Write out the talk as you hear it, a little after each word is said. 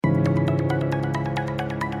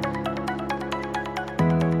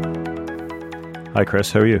Hi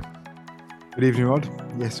Chris, how are you? Good evening, Rod.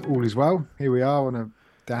 Yes, all is well. Here we are on a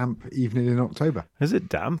damp evening in October. Is it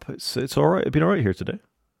damp? It's all right. It's been all right here today.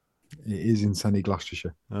 It is in sunny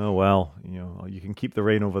Gloucestershire. Oh well, you can keep the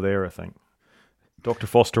rain over there. I think Dr.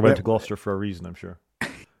 Foster went Yeah, to Gloucester for a reason. I'm sure.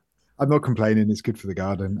 I'm not complaining. It's good for the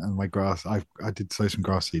garden and my grass. I did sow some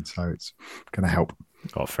grass seeds, so it's going to help.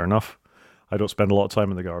 Oh, fair enough. I don't spend a lot of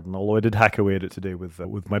time in the garden, although I did hack away at it today with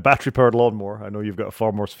my battery-powered lawnmower. I know you've got a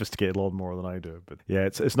far more sophisticated lawnmower than I do, but yeah,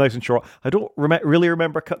 it's nice and short. I don't really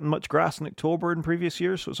remember cutting much grass in October in previous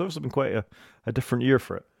years, so it's obviously been quite a different year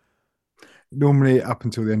for it. Normally up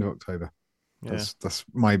until the end of October. Yeah, That's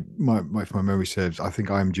my if my memory serves. I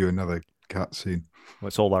think I'm due another cut soon. well,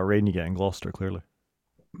 it's all that rain you get in Gloucester, clearly.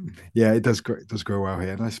 Yeah, it does grow well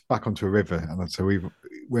here. And it's back onto a river, and so we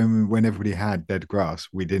when everybody had dead grass,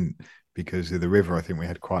 we didn't because of the river. I think we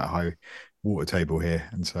had quite a high water table here,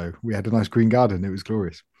 and so we had a nice green garden. It was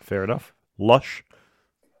glorious. Fair enough. Lush.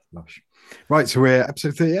 Lush. Right, so we're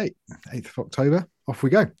episode 38, 8th of October. Off we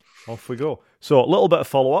go. Off we go. So a little bit of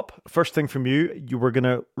follow up. First thing from you, you were going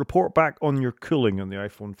to report back on your cooling on the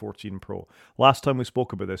iPhone 14 Pro. Last time we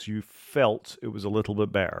spoke about this, you felt it was a little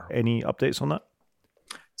bit better. Any updates on that?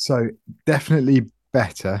 So definitely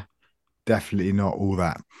better, definitely not all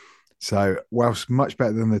that. So whilst much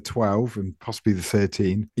better than the 12 and possibly the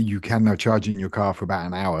 13, you can now charge it in your car for about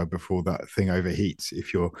an hour before that thing overheats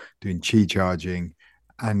if you're doing Qi charging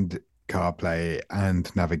and CarPlay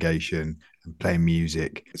and navigation and playing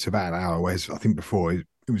music. It's about an hour, whereas I think before it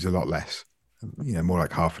was a lot less, more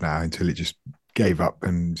like half an hour until it just gave up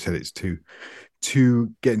and said it's too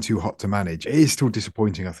getting too hot to manage. It is still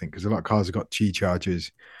disappointing, I think, because a lot of cars have got Qi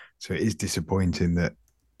chargers. So it is disappointing that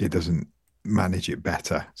it doesn't manage it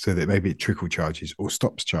better so that maybe it trickle charges or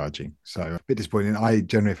stops charging. So a bit disappointing. I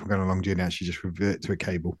generally, if I'm going on a long journey, actually just revert to a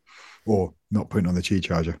cable or not putting on the Qi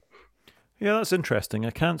charger. Yeah, that's interesting.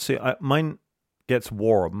 I can't say mine gets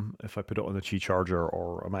warm if I put it on the Qi charger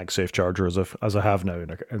or a MagSafe charger, as I have now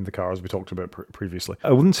in the car, as we talked about previously.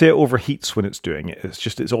 I wouldn't say it overheats when it's doing it. It's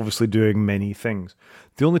just it's obviously doing many things.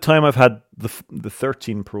 The only time I've had the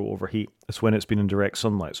 13 Pro overheat is when it's been in direct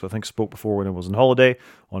sunlight. So I think I spoke before when I was on holiday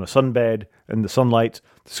on a sunbed in the sunlight,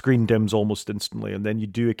 the screen dims almost instantly, and then you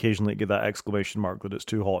do occasionally get that exclamation mark that it's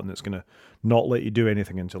too hot and it's going to not let you do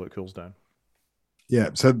anything until it cools down.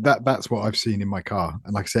 Yeah, so that's what I've seen in my car.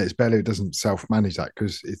 And like I said, it's better it doesn't self-manage that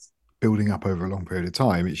because it's building up over a long period of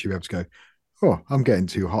time. It should be able to go, oh, I'm getting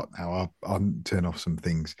too hot now. I'll turn off some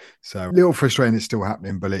things. So a little frustrating it's still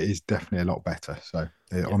happening, but it is definitely a lot better. So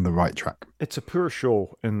they're Yeah. on the right track. It's a poor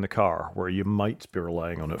show in the car where you might be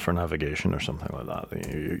relying on it for navigation or something like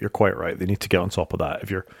that. You're quite right. They need to get on top of that. If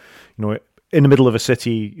you're, in the middle of a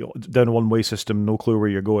city, down a one-way system, no clue where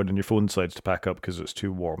you're going, and your phone decides to pack up because it's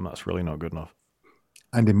too warm, that's really not good enough.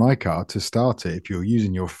 And in my car, to start it, if you're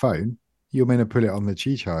using your phone, you're meant to put it on the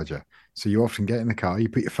Qi charger. So you often get in the car, you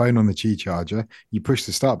put your phone on the Qi charger, you push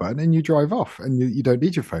the start button, and you drive off, and you don't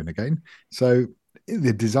need your phone again. So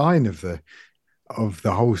the design of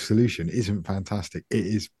the whole solution isn't fantastic. It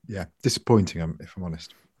is, yeah, disappointing, if I'm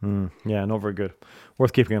honest. Yeah, not very good.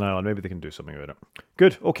 Worth keeping an eye on. Maybe they can do something about it.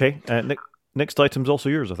 Good. Okay. Next item's also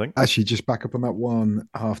yours, I think. Actually, just back up on that one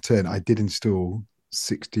half turn, I did install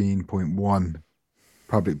 16.1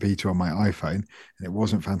 public beta on my iPhone, and it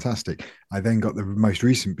wasn't fantastic. I then got the most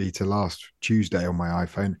recent beta last Tuesday on my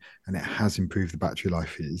iPhone, and it has improved the battery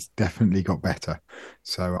life. It's definitely got better.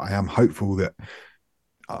 So I am hopeful that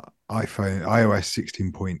iOS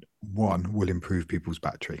 16.1 will improve people's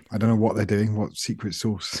battery. I don't know what they're doing, what secret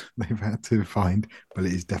source they've had to find, but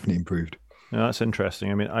it is definitely improved. Yeah, that's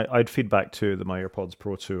interesting. I mean, I'd feedback to my AirPods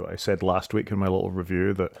Pro 2. I said last week in my little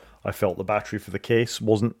review that I felt the battery for the case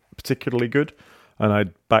wasn't particularly good. And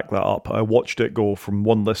I'd back that up. I watched it go from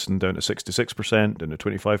one listen down to 66%, down to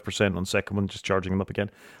 25% on second one, just charging them up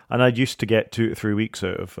again. And I used to get 2 to 3 weeks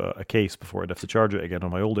out of a case before I'd have to charge it again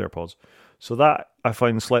on my old AirPods. So that I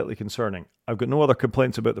find slightly concerning. I've got no other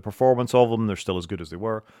complaints about the performance of them. They're still as good as they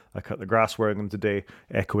were. I cut the grass wearing them today,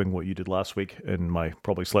 echoing what you did last week in my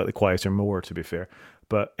probably slightly quieter mower, to be fair.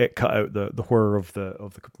 But it cut out the whir of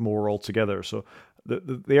the mower altogether. So the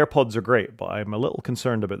AirPods are great, but I'm a little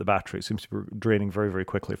concerned about the battery. It seems to be draining very, very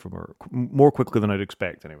quickly from her, more quickly than I'd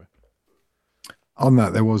expect anyway. On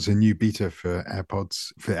that, there was a new beta for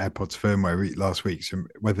AirPods firmware last week. So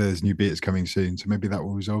whether there's new betas coming soon, so maybe that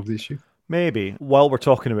will resolve the issue. Maybe. While we're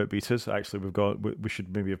talking about betas, actually, we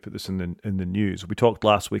should maybe have put this in the news. We talked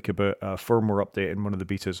last week about a firmware update in one of the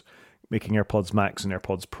betas making AirPods Max and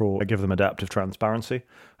AirPods Pro give them adaptive transparency.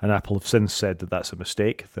 And Apple have since said that that's a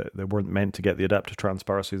mistake, that they weren't meant to get the adaptive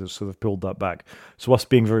transparency, so they've pulled that back. So us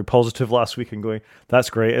being very positive last week and going, that's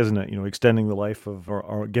great, isn't it? Extending the life of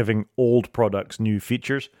or giving old products new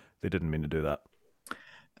features. They didn't mean to do that.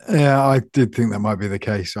 Yeah, I did think that might be the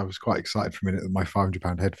case. I was quite excited for a minute that my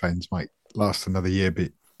 £500 headphones might last another year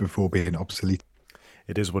before being obsolete.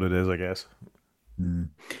 It is what it is, I guess. Mm.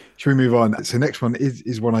 Should we move on? So next one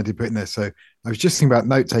is one I did put in there. So I was just thinking about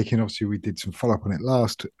note taking. Obviously, we did some follow up on it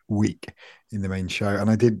last week in the main show, and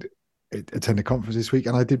I did attend a conference this week,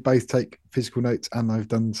 and I did both take physical notes and I've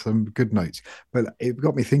done some good notes. But it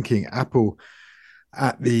got me thinking. Apple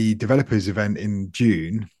at the developers event in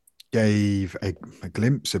June gave a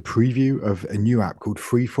glimpse, a preview of a new app called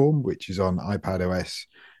Freeform, which is on iPad OS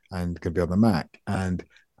and going to be on the Mac. And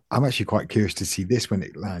I'm actually quite curious to see this when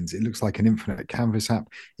it lands. It looks like an infinite canvas app.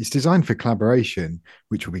 It's designed for collaboration,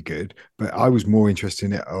 which will be good, but I was more interested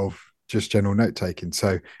in it of just general note taking.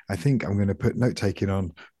 So I think I'm going to put note taking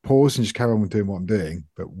on pause and just carry on with doing what I'm doing,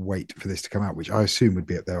 but wait for this to come out, which I assume would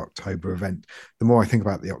be at their October event. The more I think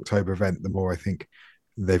about the October event, the more I think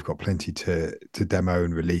they've got plenty to demo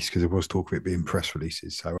and release, because there was talk of it being press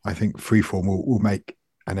releases. So I think Freeform will make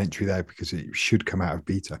an entry there because it should come out of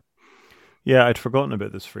beta. Yeah, I'd forgotten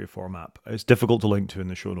about this Freeform app. It's difficult to link to in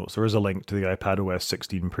the show notes. There is a link to the iPad OS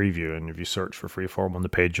 16 preview, and if you search for Freeform on the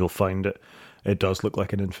page, you'll find it. It does look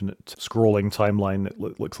like an infinite scrolling timeline. It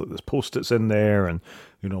looks like there's post-its in there, and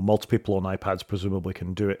multiple people on iPads presumably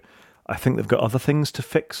can do it. I think they've got other things to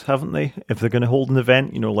fix, haven't they? If they're going to hold an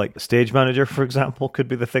event, like Stage Manager, for example, could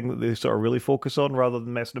be the thing that they sort of really focus on rather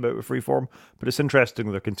than messing about with Freeform. But it's interesting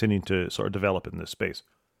that they're continuing to sort of develop in this space.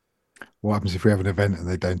 What happens if we have an event and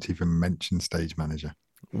they don't even mention Stage Manager?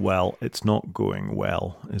 Well, it's not going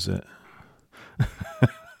well, is it?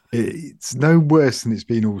 It's no worse than it's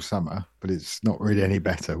been all summer, but it's not really any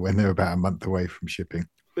better when they're about a month away from shipping.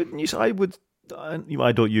 But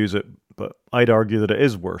I don't use it, but I'd argue that it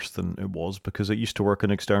is worse than it was because it used to work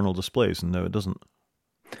on external displays and now it doesn't.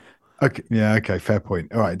 Okay, yeah, okay, fair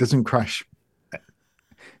point. All right, it doesn't crash.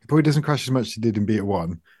 It probably doesn't crash as much as it did in Beta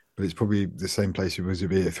 1, but it's probably the same place it was in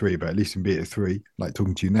Beta 3. But at least in Beta 3, like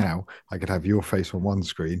talking to you now, I could have your face on one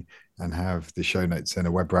screen and have the show notes and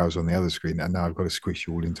a web browser on the other screen. And now I've got to squish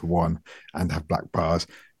you all into one and have black bars.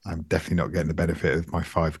 I'm definitely not getting the benefit of my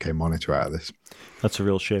 5K monitor out of this. That's a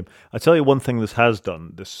real shame. I tell you one thing this has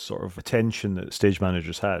done, this sort of attention that Stage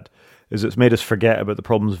Manager's had, is it's made us forget about the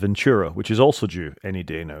problems of Ventura, which is also due any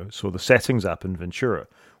day now. So the settings app in Ventura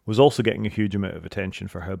was also getting a huge amount of attention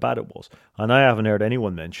for how bad it was. And I haven't heard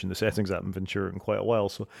anyone mention the settings app in Ventura in quite a while.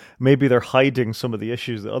 So maybe they're hiding some of the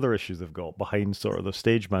other issues they've got behind sort of the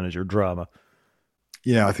Stage Manager drama.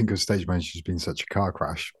 Yeah, I think because Stage Manager has been such a car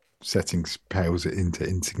crash, settings pales it into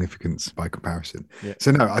insignificance by comparison. Yeah.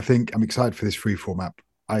 So no, I think I'm excited for this Freeform app.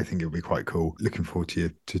 I think it'll be quite cool. Looking forward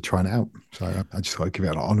to trying it out. So I just thought I'd give it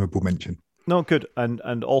an honourable mention. No, good.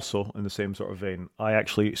 And also, in the same sort of vein, I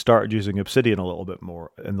actually started using Obsidian a little bit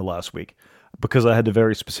more in the last week because I had a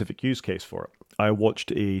very specific use case for it. I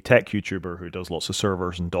watched a tech YouTuber who does lots of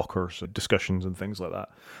servers and Dockers and discussions and things like that.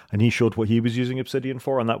 And he showed what he was using Obsidian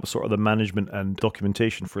for, and that was sort of the management and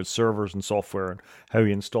documentation for his servers and software and how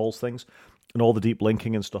he installs things and all the deep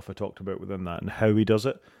linking and stuff I talked about within that and how he does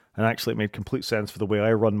it. And actually, it made complete sense for the way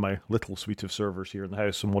I run my little suite of servers here in the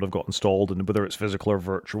house and what I've got installed and whether it's physical or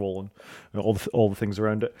virtual and all the things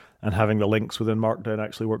around it. And having the links within Markdown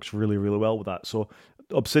actually works really, really well with that. So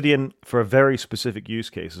Obsidian, for a very specific use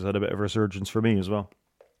case, has had a bit of a resurgence for me as well.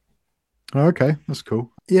 Oh, okay, that's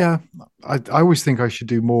cool. Yeah, I always think I should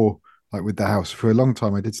do more like with the house. For a long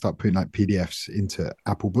time, I did start putting like PDFs into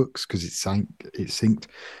Apple Books because it's synced.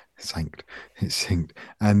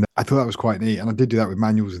 And I thought that was quite neat. And I did do that with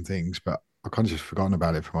manuals and things, but I kind of just forgotten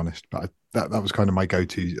about it, if I'm honest. But that was kind of my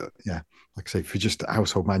go-to. Yeah, like I say, for just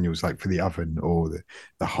household manuals, like for the oven or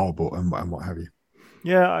the hob and what have you.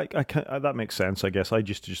 Yeah, that makes sense, I guess. I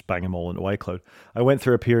used to just bang them all into iCloud. I went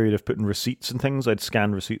through a period of putting receipts and things. I'd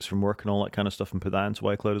scan receipts from work and all that kind of stuff and put that into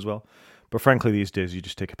iCloud as well. But frankly, these days, you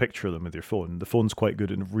just take a picture of them with your phone. The phone's quite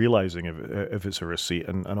good in realizing if it's a receipt,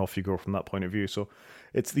 and off you go from that point of view. So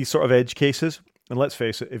it's these sort of edge cases. And let's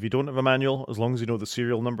face it, if you don't have a manual, as long as you know the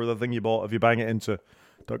serial number of the thing you bought, if you bang it into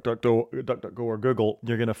DuckDuckGo or Google,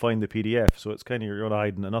 you're going to find the PDF. So it's kind of, you're going to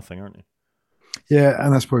hide into nothing, aren't you? Yeah,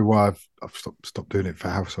 and that's probably why I've stopped doing it for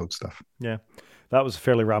household stuff. Yeah, that was a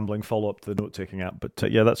fairly rambling follow-up to the note-taking app. But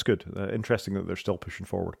yeah, that's good. Interesting that they're still pushing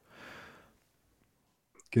forward.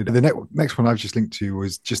 Good. The next one I've just linked to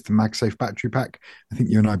was just the MagSafe battery pack. I think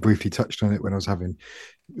you and I briefly touched on it when I was having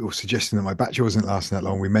or suggesting that my battery wasn't lasting that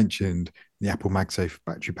long. We mentioned the Apple MagSafe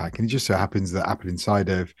battery pack, and it just so happens that Apple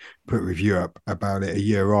Insider have put a review up about it a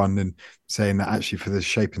year on and saying that actually for the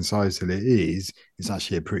shape and size that it is, it's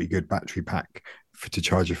actually a pretty good battery pack to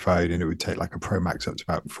charge your phone, and it would take like a Pro Max up to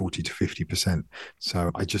about 40 to 50%.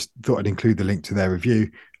 So I just thought I'd include the link to their review.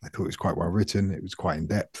 I thought it was quite well written. It was quite in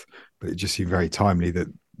depth, but it just seemed very timely that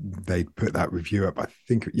they put that review up. I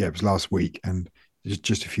think, yeah, it was last week, and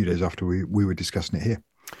just a few days after we were discussing it here.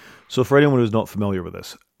 So for anyone who's not familiar with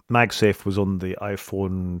this, MagSafe was on the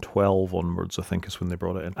iPhone 12 onwards, I think is when they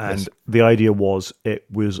brought it in. And Yes. the idea was it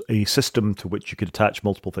was a system to which you could attach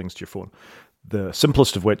multiple things to your phone. The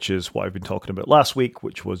simplest of which is what I've been talking about last week,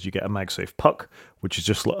 which was you get a MagSafe puck, which is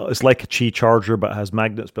just it's like a Qi charger, but has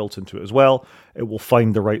magnets built into it as well. It will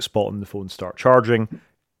find the right spot on the phone, start charging.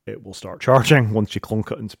 It will start charging once you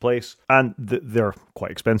clunk it into place. And they're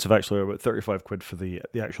quite expensive, actually. They're about 35 quid for the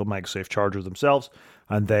actual MagSafe chargers themselves.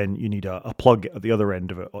 And then you need a plug at the other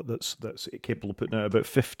end of it that's capable of putting out about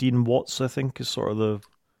 15 watts, I think, is sort of the...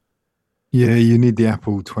 Yeah, you need the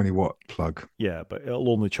Apple 20-watt plug. Yeah, but it'll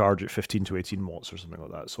only charge at 15 to 18 watts or something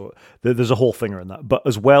like that. So there's a whole thing around that. But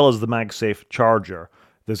as well as the MagSafe charger,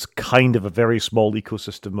 there's kind of a very small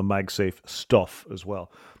ecosystem of MagSafe stuff as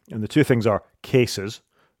well. And the two things are cases.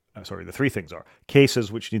 The three things are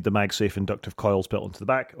cases, which need the MagSafe inductive coils built into the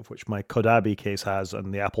back, of which my Kodabi case has,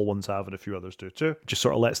 and the Apple ones have, and a few others do too. Just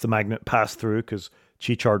sort of lets the magnet pass through, because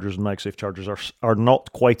Qi chargers and MagSafe chargers are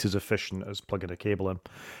not quite as efficient as plugging a cable in.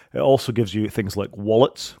 It also gives you things like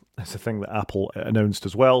wallets. It's a thing that Apple announced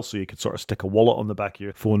as well, so you could sort of stick a wallet on the back of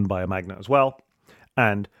your phone by a magnet as well.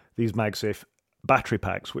 And these MagSafe battery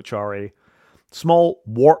packs, which are a small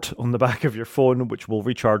wart on the back of your phone, which will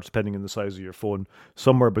recharge depending on the size of your phone,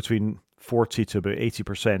 somewhere between 40 to about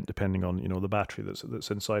 80%, depending on the battery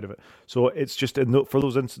that's inside of it. So it's just for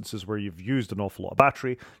those instances where you've used an awful lot of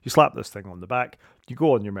battery, you slap this thing on the back, you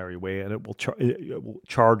go on your merry way, and it will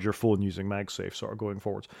charge your phone using MagSafe, sort of going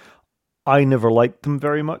forwards. I never liked them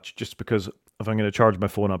very much, just because if I'm going to charge my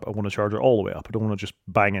phone up, I want to charge it all the way up. I don't want to just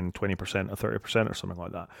bang in 20% or 30% or something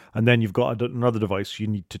like that. And then you've got another device you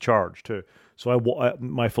need to charge too. So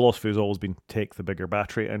my philosophy has always been take the bigger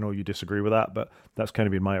battery. I know you disagree with that, but that's kind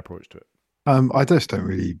of been my approach to it. I just don't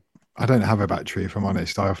really. I don't have a battery, if I'm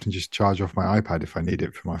honest. I often just charge off my iPad if I need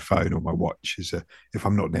it for my phone or my watch, if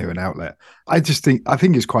I'm not near an outlet. I think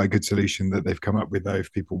it's quite a good solution that they've come up with, though,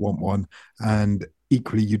 if people want one. And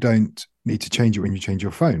equally, you don't need to change it when you change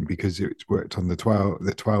your phone, because it's worked on the 12,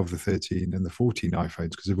 the 13, and the 14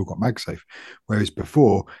 iPhones, because they've all got MagSafe. Whereas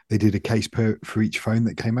before, they did a case for each phone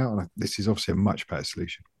that came out, and this is obviously a much better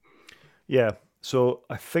solution. Yeah. So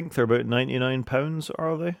I think they're about £99,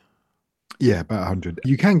 are they? Yeah, about 100.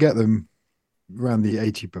 You can get them around the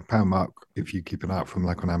 £80 mark if you keep an eye out from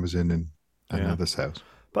like on Amazon and other sales.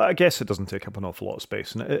 But I guess it doesn't take up an awful lot of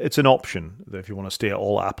space, and it's an option that if you want to stay at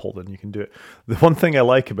all Apple, then you can do it. The one thing I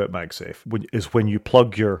like about MagSafe is when you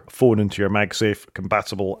plug your phone into your MagSafe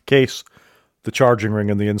compatible case, the charging ring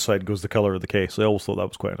on the inside goes the color of the case. I always thought that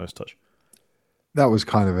was quite a nice touch. That was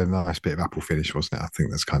kind of a nice bit of Apple finish, wasn't it? I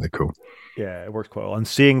think that's kind of cool. Yeah, it works quite well. And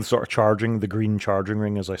seeing the sort of charging, the green charging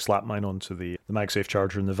ring as I slap mine onto the MagSafe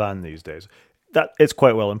charger in the van these days, that it's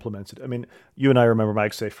quite well implemented. I mean, you and I remember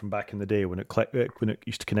MagSafe from back in the day when it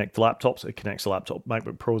used to connect the laptops. It connects the laptop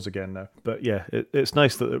MacBook Pros again now. But yeah, it's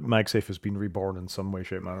nice that MagSafe has been reborn in some way,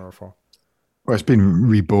 shape, manner, or form. Well, it's been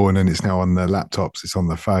reborn and it's now on the laptops, it's on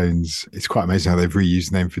the phones. It's quite amazing how they've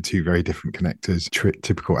reused the name for two very different connectors.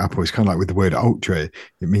 Typical Apple. It's kind of like with the word Ultra.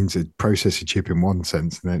 It means a processor chip in one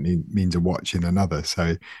sense, and then it means a watch in another.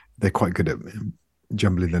 So they're quite good at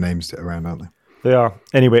jumbling the names around, aren't they? They are.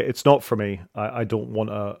 Anyway, it's not for me. I don't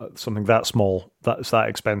want something that small, that's that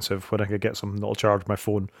expensive, when I could get something that'll charge my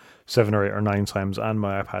phone 7 or 8 or 9 times, and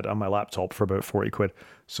my iPad and my laptop for about 40 quid.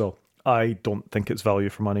 So I don't think it's value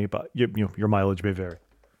for money, but your mileage may vary.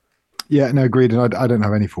 Yeah, no, agreed. And I don't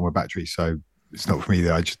have any form of battery, so it's not for me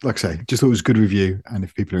there. I just, like I say, just thought it was a good review. And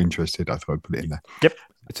if people are interested, I thought I'd put it in there. Yep.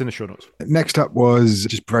 It's in the show notes. Next up was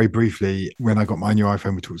just very briefly, when I got my new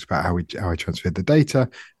iPhone, we talked about how I transferred the data.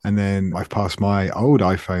 And then I've passed my old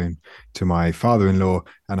iPhone to my father-in-law,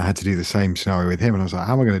 and I had to do the same scenario with him. And I was like,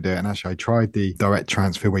 how am I going to do it? And actually, I tried the direct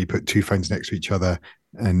transfer where you put two phones next to each other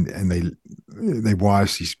and they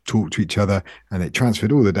wirelessly talk to each other, and it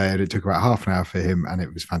transferred all the data. It took about half an hour for him, and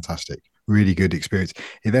it was fantastic. really good experience.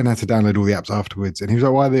 He then had to download all the apps afterwards, and he was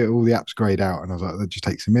like, "Why are all the apps grayed out?" And I was like, "That just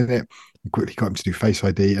takes a minute." I quickly got him to do Face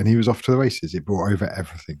ID, and he was off to the races. It brought over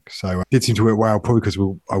everything. So it did seem to work well, probably because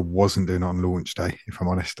I wasn't doing it on launch day, if I'm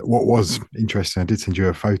honest. What was interesting, I did send you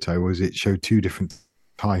a photo, was it showed two different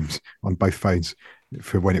times on both phones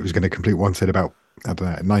for when it was going to complete. One said about, I don't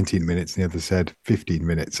know, 19 minutes, and the other said 15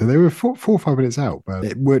 minutes. So they were 4 or 5 minutes out, but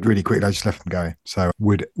it worked really quick. I just left them going. So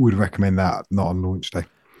would recommend that, not on launch day.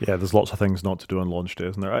 Yeah, there's lots of things not to do on launch day,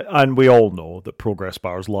 isn't there? And we all know that progress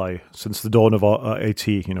bars lie. Since the dawn of AT,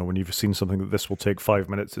 when you've seen something that this will take 5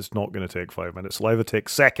 minutes, it's not going to take 5 minutes. It'll either take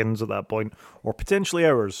seconds at that point or potentially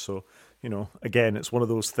hours. So, again, it's one of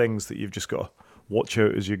those things that you've just got to watch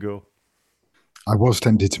out as you go. I was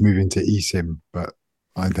tempted to move into eSIM, but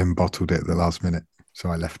I then bottled it at the last minute, so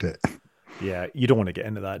I left it. Yeah, you don't want to get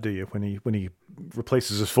into that, do you? When he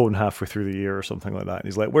replaces his phone halfway through the year or something like that, and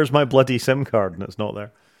he's like, "Where's my bloody SIM card?" and it's not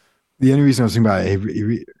there. The only reason I was thinking about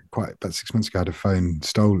it, quite about 6 months ago, had a phone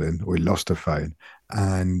stolen, or he lost a phone,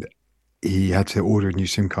 and he had to order a new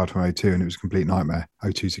SIM card from O2, and it was a complete nightmare.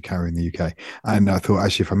 O2's a carrier in the UK. And I thought,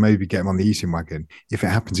 actually, if I maybe get him on the eSIM wagon, if it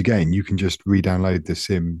happens again, you can just re-download the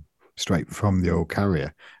SIM straight from the old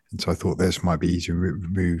carrier. And so I thought this might be easier to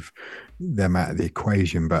remove them out of the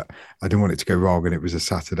equation, but I didn't want it to go wrong. And it was a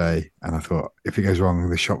Saturday. And I thought, if it goes wrong,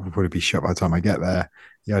 the shop will probably be shut by the time I get there.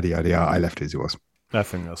 Yada, yada, yada. I left it as it was. I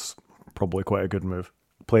think that's probably quite a good move.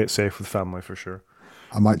 Play it safe with family for sure.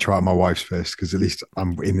 I might try my wife's first, because at least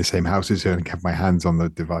I'm in the same house as her and can have my hands on the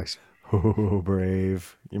device. Oh,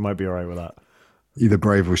 brave. You might be all right with that. Either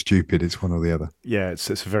brave or stupid. It's one or the other. Yeah, it's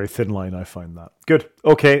a very thin line, I find that. Good.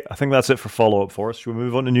 Okay, I think that's it for follow-up for us. Should we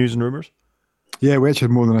move on to news and rumours? Yeah, we actually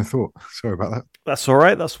had more than I thought. Sorry about that. That's all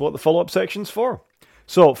right. That's what the follow-up section's for.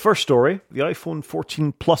 So, first story, the iPhone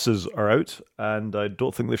 14 Pluses are out, and I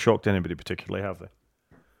don't think they've shocked anybody particularly, have they?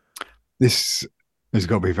 This has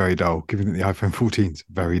got to be very dull, given that the iPhone 14 is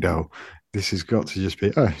very dull. This has got to just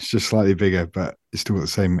be, it's just slightly bigger, but it's still got the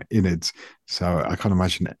same innards. So I can't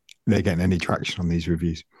imagine they're getting any traction on these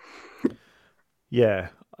reviews. Yeah,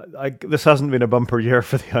 this hasn't been a bumper year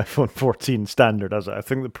for the iPhone 14 standard, has it? I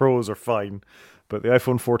think the Pros are fine, but the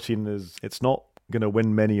iPhone 14 it's not going to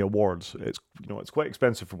win many awards. It's quite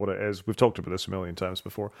expensive for what it is. We've talked about this a million times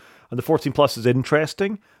before. And the 14 Plus is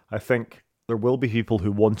interesting. I think there will be people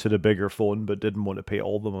who wanted a bigger phone but didn't want to pay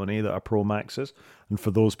all the money that a Pro Max is. And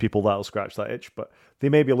for those people, that'll scratch that itch. But they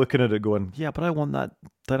may be looking at it going, yeah, but I want that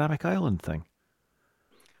dynamic island thing.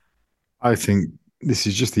 I think this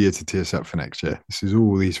is just the year to tee us up for next year. This is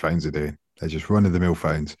all these phones are doing. They're just run-of-the-mill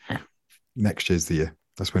phones. Next year's the year.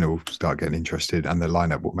 That's when it will start getting interested and the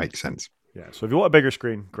lineup will make sense. Yeah, so if you want a bigger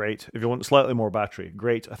screen, great. If you want slightly more battery,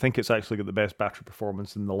 great. I think it's actually got the best battery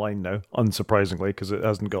performance in the line now, unsurprisingly, because it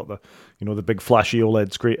hasn't got the big flashy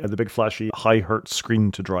OLED screen, the big flashy high hertz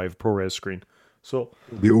screen to drive, ProRes screen. So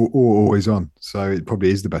the always on, so it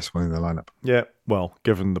probably is the best one in the lineup. Yeah, well,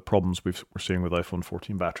 given the problems we're seeing with iPhone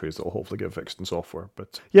 14 batteries, that'll hopefully get fixed in software.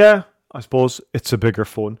 But yeah, I suppose it's a bigger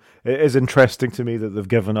phone. It is interesting to me that they've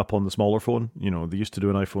given up on the smaller phone. They used to do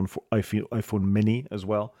an iPhone Mini as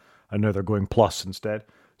well, and now they're going Plus instead.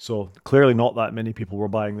 So clearly not that many people were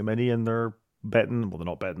buying the Mini, and they're betting, well, they're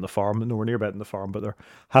not betting the farm, nowhere near betting the farm, but they're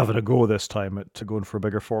having a go this time to going for a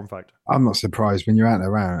bigger form factor. I'm not surprised when you're out and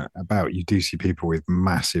around about, you do see people with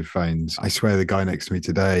massive phones. I swear the guy next to me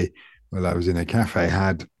today, while I was in a cafe,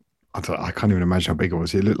 had, I can't even imagine how big it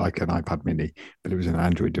was. It looked like an iPad mini, but it was an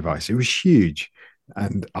Android device. It was huge.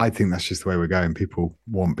 And I think that's just the way we're going. People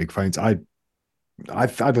want big phones. I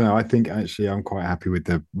don't know. I think actually I'm quite happy with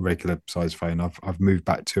the regular size phone. I've moved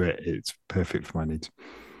back to it. It's perfect for my needs.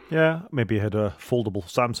 Yeah, maybe you had a foldable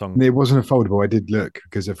Samsung. It wasn't a foldable. I did look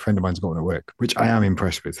because a friend of mine's got one at work, which I am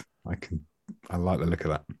impressed with. I like the look of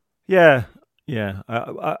that. Yeah.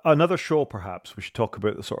 Another show, perhaps, we should talk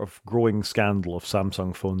about the sort of growing scandal of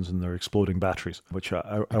Samsung phones and their exploding batteries, which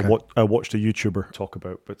I watched a YouTuber talk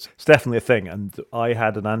about, but it's definitely a thing. And I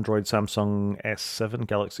had an Android Samsung S7,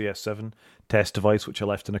 Galaxy S7 test device, which I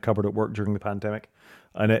left in a cupboard at work during the pandemic,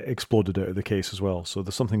 and it exploded out of the case as well. So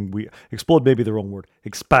there's something explode, maybe the wrong word,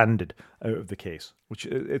 expanded out of the case, which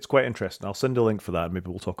it's quite interesting. I'll send a link for that, and maybe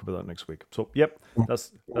we'll talk about that next week. So, yep,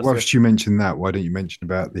 that's whilst you mentioned that, why don't you mention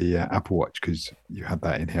about the Apple Watch, because you had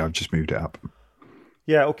that in here. I've just moved it up.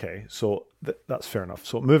 Yeah, okay, so that's fair enough.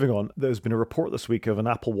 So moving on, there's been a report this week of an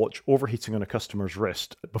Apple Watch overheating on a customer's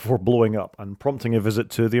wrist before blowing up and prompting a visit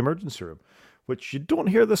to the emergency room, which you don't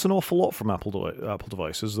hear this an awful lot from Apple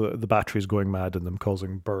devices, the batteries going mad and them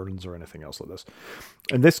causing burns or anything else like this.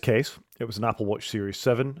 In this case, it was an Apple Watch Series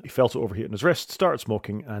 7. He felt it overheat in his wrist, started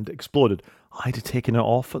smoking, and exploded. I'd have taken it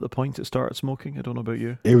off at the point it started smoking. I don't know about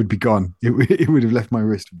you. It would be gone. It would have left my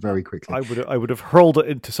wrist very quickly. I would have hurled it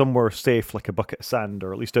into somewhere safe, like a bucket of sand,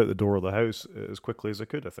 or at least out the door of the house as quickly as I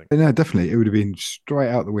could, I think. No, definitely. It would have been straight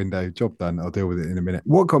out the window. Job done. I'll deal with it in a minute.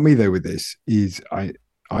 What got me though with this is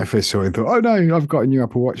I first saw it and thought, oh no, I've got a new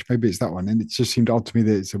Apple Watch. Maybe it's that one. And it just seemed odd to me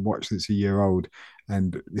that it's a watch that's a year old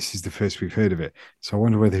and this is the first we've heard of it. So I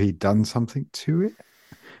wonder whether he'd done something to it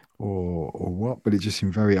or what. But it just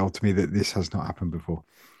seemed very odd to me that this has not happened before.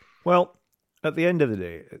 Well, at the end of the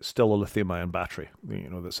day, it's still a lithium-ion battery,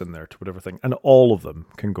 that's in there to whatever thing, and all of them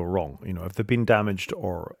can go wrong. If they've been damaged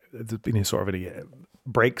or if there's been any sort of any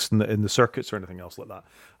breaks in the circuits or anything else like that.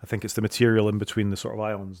 I think it's the material in between the sort of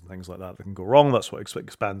ions and things like that can go wrong. That's what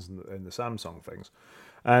expands in the Samsung things.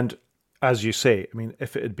 And as you say, I mean,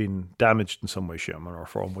 if it had been damaged in some way, shape, or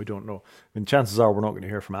form, we don't know. I mean, chances are we're not going to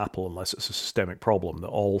hear from Apple unless it's a systemic problem that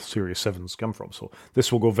all Series 7s come from. So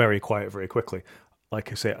this will go very quiet very quickly.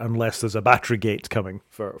 Like I say, unless there's a battery gate coming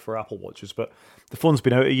for Apple Watches. But the phone's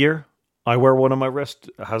been out a year. I wear one on my wrist.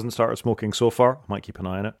 It hasn't started smoking so far. Might keep an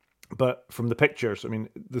eye on it. But from the pictures, I mean,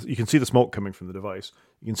 you can see the smoke coming from the device.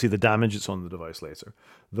 You can see the damage that's on the device later.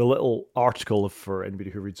 The little article for anybody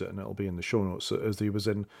who reads it, and it'll be in the show notes, is he was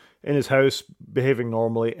in his house, behaving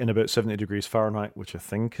normally in about 70 degrees Fahrenheit, which I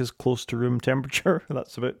think is close to room temperature.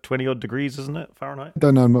 That's about 20-odd degrees, isn't it, Fahrenheit? I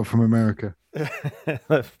don't know, I'm not from America.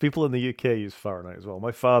 People in the UK use Fahrenheit as well.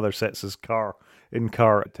 My father sets his car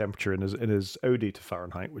temperature in his Audi to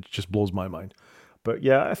Fahrenheit, which just blows my mind. But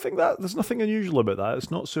yeah, I think that there's nothing unusual about that.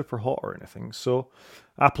 It's not super hot or anything. So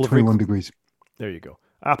Apple 21 degrees. There you go.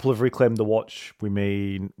 Apple have reclaimed the watch. We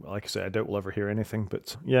may, like I said, I doubt we'll ever hear anything.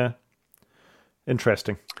 But yeah,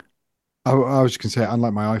 interesting. I was just going to say,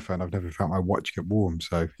 unlike my iPhone, I've never felt my watch get warm.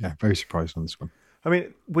 So yeah, very surprised on this one. I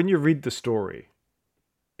mean, when you read the story,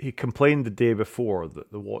 he complained the day before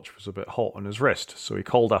that the watch was a bit hot on his wrist. So he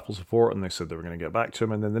called Apple support and they said they were going to get back to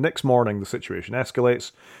him. And then the next morning, the situation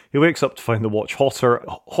escalates. He wakes up to find the watch hotter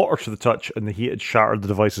to the touch, and the heat had shattered the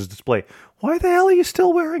device's display. Why the hell are you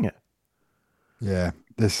still wearing it? Yeah,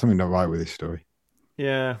 there's something not right with this story.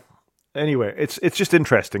 Yeah. Anyway, it's just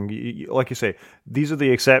interesting. Like you say, these are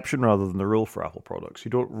the exception rather than the rule for Apple products.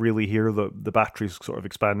 You don't really hear the batteries sort of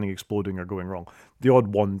expanding, exploding, or going wrong. The odd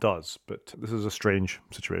one does, but this is a strange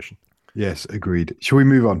situation. Yes, agreed. Shall we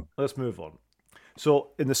move on? Let's move on. So,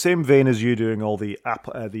 in the same vein as you doing all the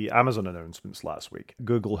Amazon announcements last week,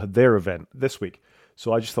 Google had their event this week.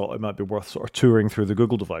 So I just thought it might be worth sort of touring through the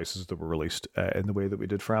Google devices that were released in the way that we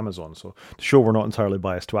did for Amazon. So to show we're not entirely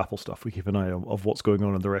biased to Apple stuff, we keep an eye on what's going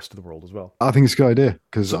on in the rest of the world as well. I think it's a good idea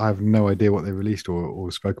because I have no idea what they released or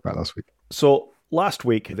spoke about last week. So last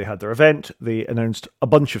week they had their event. They announced a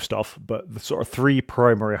bunch of stuff, but the sort of three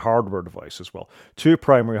primary hardware devices. Well, two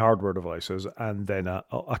primary hardware devices and then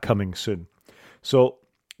a coming soon. So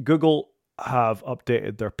Google have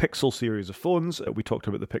updated their Pixel series of phones. We talked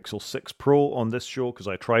about the Pixel 6 Pro on this show because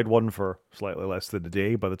I tried one for slightly less than a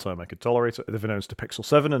day by the time I could tolerate it. They've announced a Pixel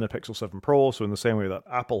 7 and a Pixel 7 Pro, so in the same way that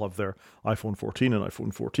Apple have their iPhone 14 and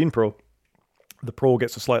iPhone 14 Pro, the Pro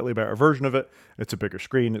gets a slightly better version of it. It's a bigger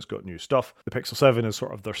screen, it's got new stuff. The Pixel 7 is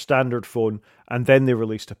sort of their standard phone, and then they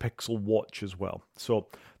released a Pixel Watch as well. So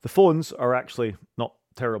the phones are actually not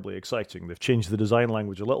terribly exciting. They've changed the design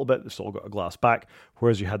language a little bit. They've still got a glass back,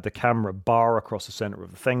 whereas you had the camera bar across the center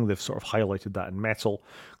of the thing. They've sort of highlighted that in metal,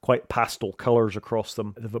 quite pastel colors across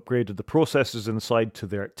them. They've upgraded the processors inside to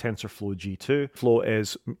their TensorFlow G2. Flow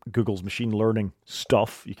is Google's machine learning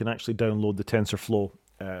stuff. You can actually download the TensorFlow.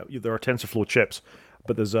 There are TensorFlow chips,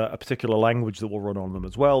 but there's a particular language that will run on them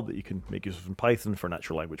as well that you can make use of in Python for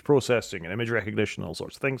natural language processing and image recognition and all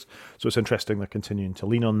sorts of things. So it's interesting they're continuing to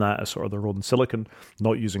lean on that as sort of their own silicon,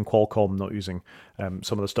 not using Qualcomm, not using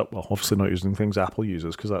some of the stuff, well, obviously not using things Apple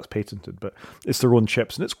uses because that's patented, but it's their own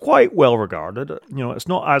chips and it's quite well regarded. It's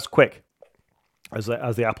not as quick as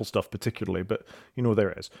the Apple stuff particularly, but there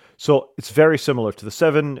it is. So it's very similar to the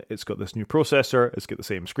 7. It's got this new processor. It's got the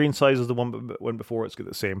same screen size as the one before. It's got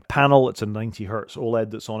the same panel. It's a 90 hertz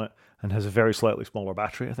OLED that's on it and has a very slightly smaller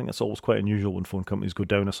battery. I think that's always quite unusual when phone companies go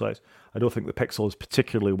down a size. I don't think the Pixel is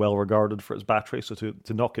particularly well regarded for its battery, so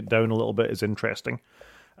to knock it down a little bit is interesting.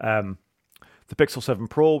 The Pixel 7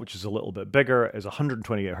 Pro, which is a little bit bigger, is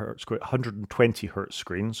 120 hertz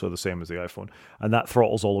screen, so the same as the iPhone, and that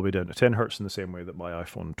throttles all the way down to 10 hertz in the same way that my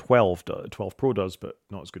iPhone 12 Pro does, but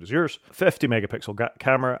not as good as yours. 50 megapixel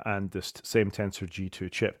camera and this same Tensor G2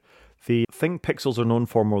 chip. The thing Pixels are known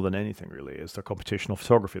for more than anything really is their computational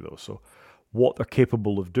photography though, so what they're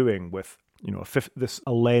capable of doing with,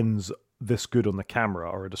 a lens this good on the camera,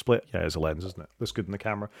 or a display. Yeah, it's a lens, isn't it? This good on the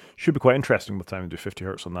camera should be quite interesting with time to do 50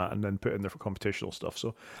 hertz on that, and then put in there for computational stuff.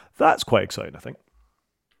 So that's quite exciting, I think.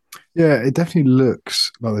 Yeah, it definitely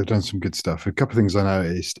looks like they've done some good stuff. A couple of things I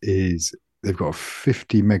noticed is they've got a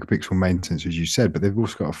 50 megapixel main sensor, as you said, but they've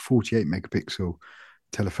also got a 48 megapixel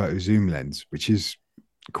telephoto zoom lens, which is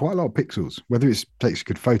quite a lot of pixels. Whether it takes a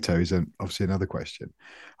good photo is obviously another question.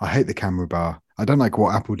 I hate the camera bar. I don't like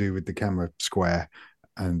what Apple do with the camera square,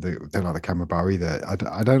 and don't like the camera bar either. I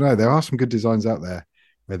don't know. There are some good designs out there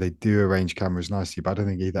where they do arrange cameras nicely, but I don't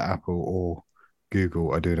think either Apple or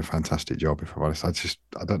Google are doing a fantastic job. If I'm honest,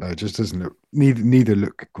 I don't know. It just doesn't look neither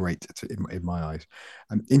look great in my eyes.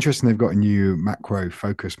 And interesting, they've got a new macro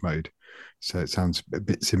focus mode, so it sounds a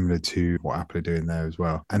bit similar to what Apple are doing there as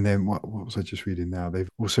well. And then what was I just reading now? They've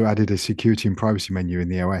also added a security and privacy menu in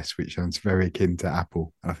the OS, which sounds very akin to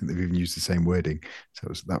Apple. And I think they've even used the same wording.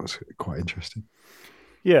 So that was quite interesting.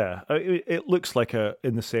 Yeah, it looks like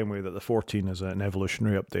in the same way that the 14 is an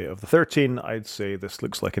evolutionary update of the 13. I'd say this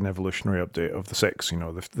looks like an evolutionary update of the 6.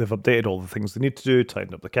 They've updated all the things they need to do,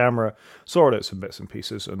 tightened up the camera, sorted out some bits and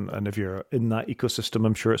pieces, and if you're in that ecosystem,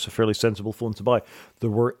 I'm sure it's a fairly sensible phone to buy.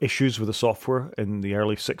 There were issues with the software in the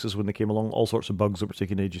early 6s when they came along, all sorts of bugs that were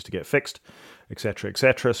taking ages to get fixed, etc.,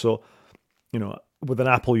 etc. So, with an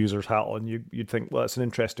Apple user's hat on, you'd think, well, it's an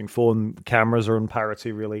interesting phone. Cameras are in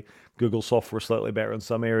parity, really. Google software slightly better in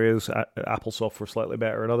some areas. Apple software slightly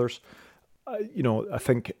better in others. I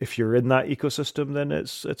think if you're in that ecosystem, then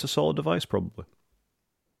it's a solid device, probably.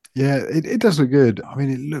 Yeah, it does look good. I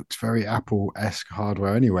mean, it looks very Apple-esque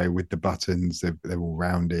hardware anyway, with the buttons. They're all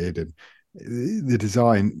rounded, and the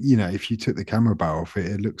design, if you took the camera bar off it,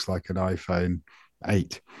 it looks like an iPhone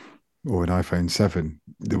 8 or an iPhone 7.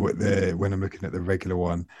 When I'm looking at the regular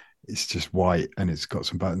one, it's just white and it's got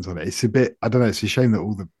some buttons on it. It's a bit, I don't know, it's a shame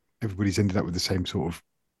that everybody's ended up with the same sort of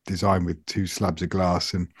design with two slabs of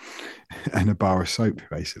glass and a bar of soap,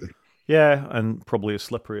 basically. Yeah, and probably as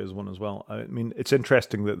slippery as one as well. I mean, it's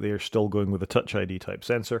interesting that they're still going with a Touch ID type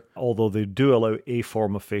sensor, although they do allow a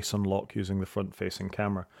form of face unlock using the front-facing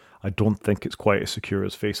camera. I don't think it's quite as secure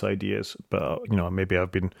as Face ID is, but maybe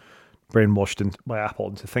I've been brainwashed by Apple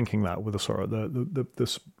into thinking that with the sort of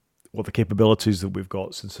the capabilities that we've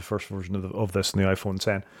got since the first version of this in the iPhone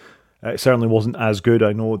 10. It certainly wasn't as good.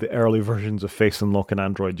 I know the early versions of Face Unlock in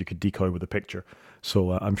Android, you could decoy with a picture.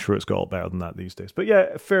 So I'm sure it's got a lot better than that these days. But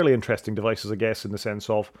yeah, fairly interesting devices, I guess, in the sense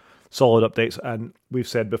of solid updates. And we've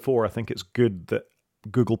said before, I think it's good that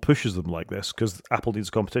Google pushes them like this because Apple needs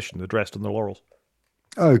competition. They're dressed on their laurels.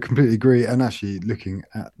 Oh, completely agree. And actually, looking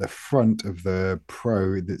at the front of the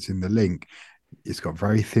Pro that's in the link, it's got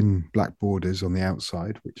very thin black borders on the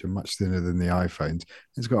outside, which are much thinner than the iPhones.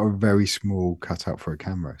 It's got a very small cutout for a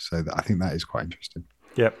camera. So I think that is quite interesting.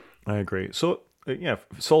 Yep, I agree. So, yeah,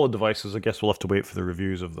 solid devices. I guess we'll have to wait for the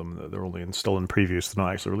reviews of them. They're only still in previews. They're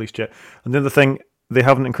not actually released yet. And then the thing, they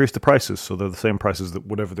haven't increased the prices. So they're the same prices that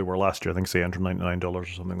whatever they were last year. I think, say, $199 or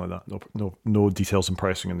something like that. No details on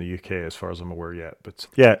pricing in the UK as far as I'm aware yet. But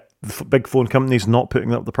yeah, the big phone companies not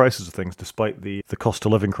putting up the prices of things despite the cost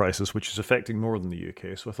of living crisis, which is affecting more than the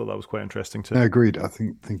UK. So I thought that was quite interesting too. I agreed. I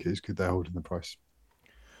think it is good they're holding the price.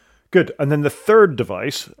 Good. And then the third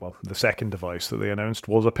device, well, the second device that they announced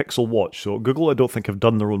was a Pixel Watch. So Google, I don't think, have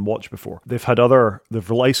done their own watch before. They've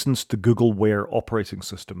licensed the Google Wear operating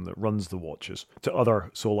system that runs the watches to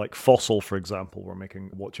so like Fossil, for example, were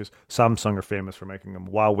making watches. Samsung are famous for making them.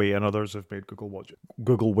 Huawei and others have made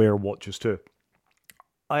Google Wear watches too.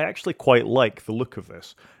 I actually quite like the look of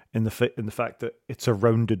this in the fact that it's a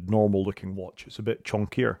rounded, normal-looking watch. It's a bit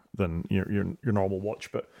chunkier than your normal watch,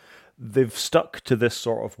 but they've stuck to this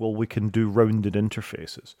sort of, well, we can do rounded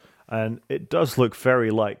interfaces. And it does look very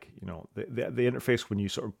like, the interface when you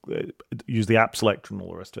sort of use the app selector and all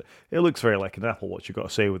the rest of it. It looks very like an Apple Watch, you've got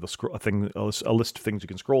to say, with a list of things you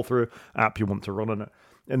can scroll through, app you want to run on it.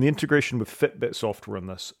 And the integration with Fitbit software in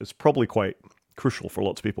this is probably quite crucial for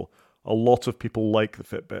lots of people. A lot of people like the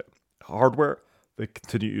Fitbit hardware. They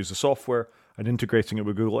continue to use the software, and integrating it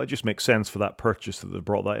with Google, it just makes sense for that purchase that they've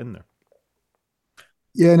brought that in there.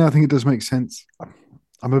 Yeah, no, I think it does make sense.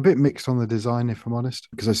 I'm a bit mixed on the design, if I'm honest,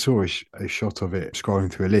 because I saw a shot of it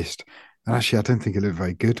scrolling through a list. And actually, I don't think it looked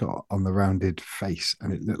very good on the rounded face.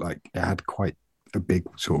 And it looked like it had quite a big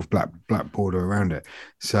sort of black border around it.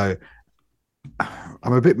 So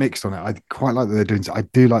I'm a bit mixed on it. I quite like that I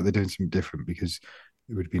do like they're doing something different because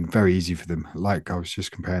it would have been very easy for them. Like I was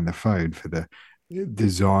just comparing the phone for the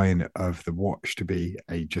design of the watch to be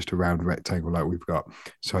just a round rectangle like we've got.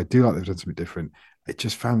 So I do like they've done something different. it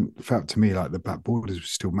just felt to me like the back borders were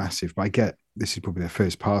still massive. But I get this is probably their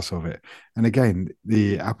first pass of it. And again,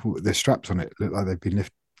 the straps on it look like they've been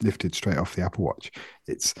lifted straight off the Apple Watch.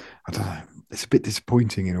 It's I don't know. It's a bit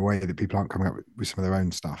disappointing in a way that people aren't coming up with some of their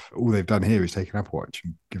own stuff. All they've done here is take an Apple Watch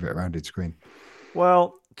and give it a rounded screen.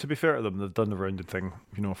 Well, to be fair to them, they've done the rounded thing,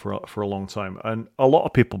 for a long time, and a lot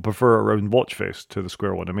of people prefer a round watch face to the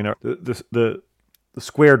square one. I mean, the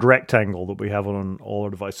squared rectangle that we have on all our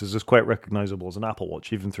devices is quite recognizable as an Apple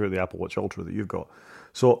Watch, even through the Apple Watch Ultra that you've got.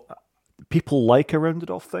 So people like a rounded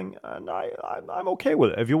off thing, and I'm okay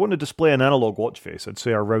with it. If you want to display an analog watch face, I'd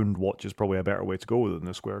say a round watch is probably a better way to go than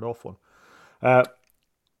the squared off one. Uh,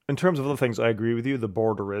 in terms of other things, I agree with you. The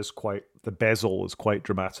bezel is quite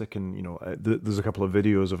dramatic, and there's a couple of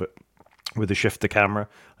videos of it where they shift the camera,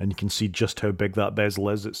 and you can see just how big that bezel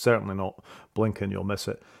is. It's certainly not blinking; you'll miss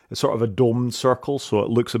it. It's sort of a domed circle, so it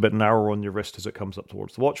looks a bit narrower on your wrist as it comes up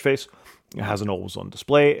towards the watch face. It has an always-on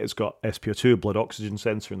display. It's got SpO2, blood oxygen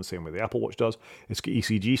sensor, in the same way the Apple Watch does. It's got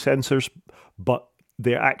ECG sensors, but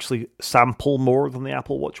they actually sample more than the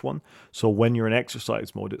Apple Watch one. So when you're in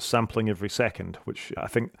exercise mode, it's sampling every second, which I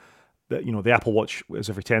think that the Apple Watch is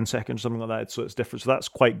every 10 seconds, something like that. So it's different. So that's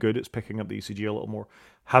quite good. It's picking up the ECG a little more.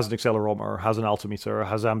 Has an accelerometer, has an altimeter,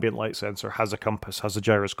 has ambient light sensor, has a compass, has a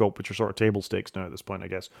gyroscope, which are sort of table stakes now at this point, I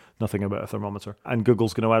guess. Nothing about a thermometer. And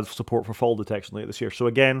Google's going to add support for fall detection later this year. So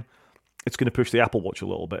again, it's going to push the Apple Watch a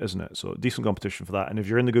little bit, isn't it? So decent competition for that. And if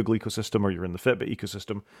you're in the Google ecosystem or you're in the Fitbit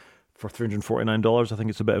ecosystem for $349, I think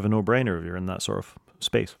it's a bit of a no-brainer if you're in that sort of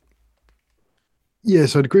space. Yeah,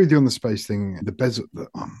 so I'd agree with you on the space thing. The bezel,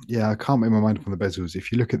 yeah, I can't make my mind up on the bezels.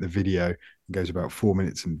 If you look at the video, it goes about 4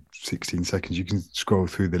 minutes and 16 seconds. You can scroll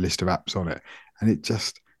through the list of apps on it, and it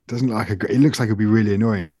just doesn't look like it looks like it'd be really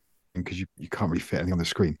annoying because you can't really fit anything on the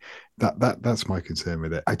screen. That's my concern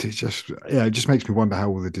with it. It just makes me wonder how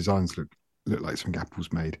all the designs look like something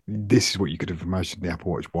Apple's made. This is what you could have imagined the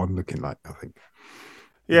Apple Watch One looking like, I think.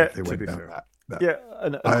 Yeah, If they to went be down fair. that. Yeah,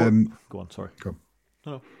 and go on, sorry. Go on.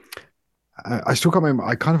 No. I still can't remember.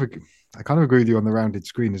 I kind of agree with you on the rounded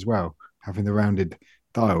screen as well, having the rounded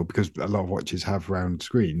dial because a lot of watches have round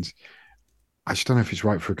screens. I just don't know if it's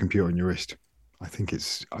right for a computer on your wrist. I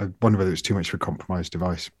wonder whether it's too much for a compromised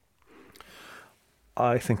device.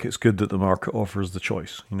 I think it's good that the market offers the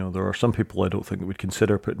choice. There are some people I don't think that would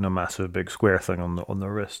consider putting a massive big square thing on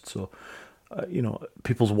their wrist. So,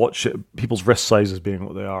 people's wrist sizes being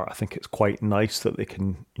what they are, I think it's quite nice that they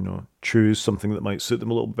can, choose something that might suit them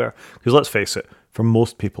a little bit better. Because let's face it, for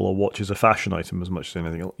most people, a watch is a fashion item as much as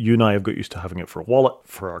anything else. You and I have got used to having it for a wallet,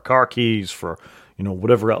 for our car keys, for,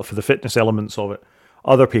 whatever else, for the fitness elements of it.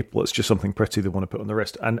 Other people, it's just something pretty they want to put on the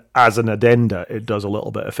wrist. And as an addenda, it does a little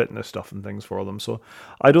bit of fitness stuff and things for them. So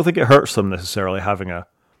I don't think it hurts them necessarily having a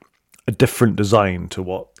different design to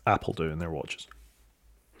what Apple do in their watches.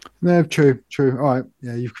 No, true. All right.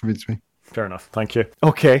 Yeah, you've convinced me. Fair enough. Thank you.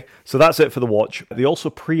 Okay, so that's it for the watch. They also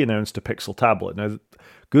pre-announced a Pixel tablet. Now,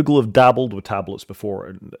 Google have dabbled with tablets before.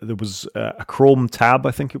 And there was a Chrome Tab,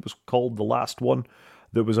 I think it was called, the last one.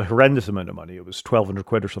 That was a horrendous amount of money. It was 1,200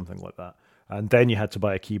 quid or something like that. And then you had to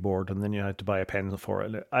buy a keyboard, and then you had to buy a pen for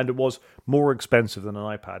it. And it was more expensive than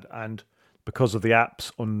an iPad. And because of the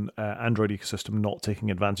apps on Android ecosystem not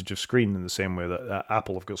taking advantage of screen in the same way that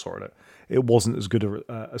Apple have got sorted it wasn't as good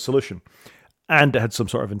a solution. And it had some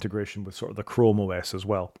sort of integration with sort of the Chrome OS as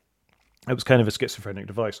well. It was kind of a schizophrenic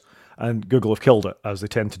device. And Google have killed it, as they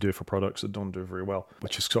tend to do for products that don't do very well,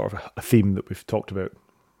 which is sort of a theme that we've talked about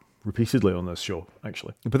repeatedly on this show,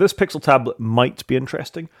 actually. But this Pixel tablet might be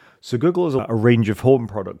interesting. So Google has a range of home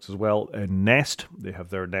products as well in Nest. They have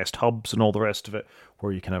their Nest hubs and all the rest of it,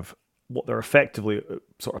 where you can have what they're effectively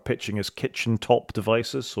sort of pitching as kitchen top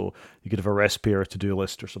devices. So you could have a recipe or a to-do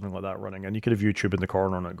list or something like that running, and you could have YouTube in the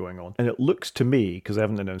corner on it going on. And it looks to me, because I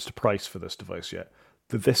haven't announced a price for this device yet,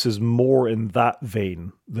 that this is more in that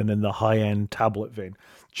vein than in the high-end tablet vein,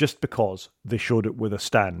 just because they showed it with a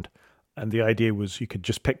stand. And the idea was you could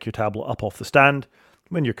just pick your tablet up off the stand.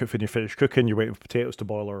 When you're finished cooking, you're waiting for potatoes to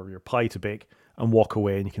boil or your pie to bake, and walk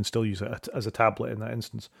away, and you can still use it as a tablet in that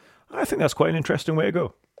instance. I think that's quite an interesting way to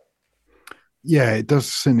go. Yeah, it does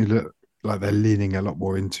certainly look like they're leaning a lot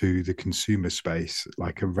more into the consumer space,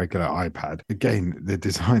 like a regular iPad. Again, the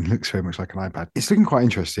design looks very much like an iPad. It's looking quite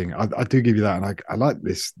interesting. I do give you that, and I like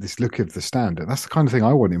this look of the stand. And that's the kind of thing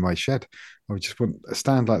I want in my shed. I would just want a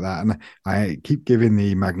stand like that. And I keep giving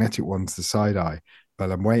the magnetic ones the side eye,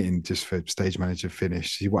 but I'm waiting just for Stage Manager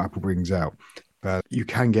finish, see what Apple brings out. But you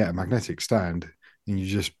can get a magnetic stand and you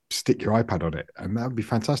just stick your iPad on it, and that would be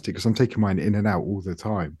fantastic because I'm taking mine in and out all the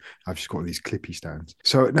time. I've just got these clippy stands.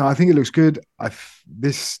 So no, I think it looks good.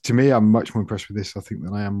 This to me, I'm much more impressed with this, I think,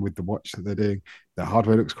 than I am with the watch that they're doing. The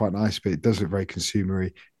hardware looks quite nice, but it does look very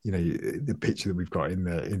consumery. The picture that we've got in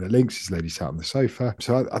the links is a lady sat on the sofa.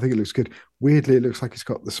 So I think it looks good. Weirdly, it looks like it's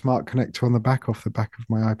got the smart connector on the back, off the back of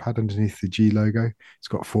my iPad, underneath the G logo. It's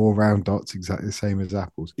got 4 round dots, exactly the same as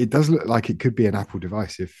Apple's. It does look like it could be an Apple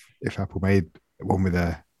device if Apple made one with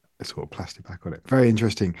a sort of plastic back on it. Very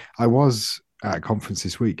interesting. I was at a conference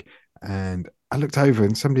this week, and I looked over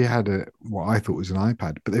and somebody had what I thought was an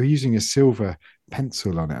iPad, but they were using a silver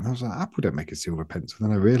pencil on it. And I was like, Apple don't make a silver pencil.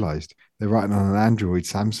 Then I realized they're writing on an Android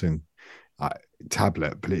Samsung uh,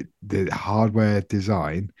 tablet, but the hardware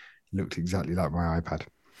design looked exactly like my iPad.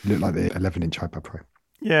 It looked like the 11-inch iPad Pro.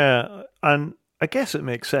 Yeah, and I guess it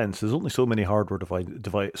makes sense. There's only so many hardware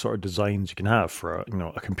sort of designs you can have for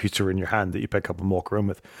a computer in your hand that you pick up and walk around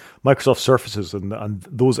with. Microsoft Surfaces and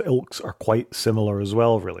those ilks are quite similar as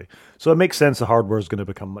well, really. So it makes sense the hardware is going to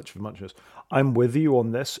become much of muchness. I'm with you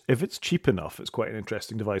on this. If it's cheap enough, it's quite an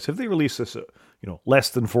interesting device. If they release this at less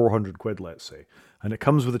than 400 quid, let's say, and it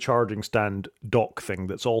comes with a charging stand dock thing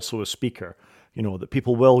that's also a speaker, that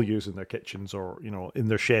people will use in their kitchens or, in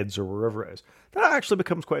their sheds or wherever it is, that actually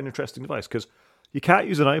becomes quite an interesting device because you can't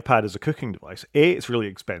use an iPad as a cooking device. A, it's really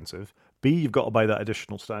expensive. B, you've got to buy that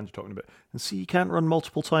additional stand you're talking about. And C, you can't run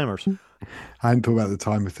multiple timers. I hadn't thought about the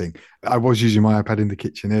timer thing. I was using my iPad in the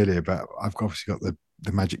kitchen earlier, but I've obviously got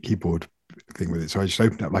the Magic Keyboard thing with it. So I just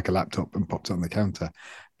opened it up like a laptop and popped it on the counter.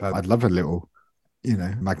 But I'd love a little,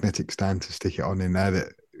 magnetic stand to stick it on in there that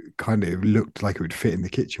kind of looked like it would fit in the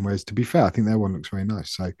kitchen. Whereas to be fair, I think their one looks very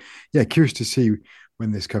nice. So yeah, curious to see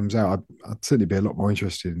when this comes out. I'd certainly be a lot more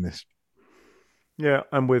interested in this. Yeah,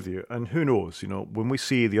 I'm with you. And who knows, when we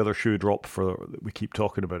see the other shoe drop we keep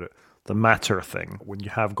talking about it, the Matter thing, when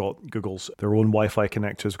you have got their own Wi-Fi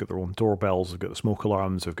connectors, got their own doorbells, they've got the smoke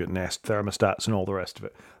alarms, they've got Nest thermostats and all the rest of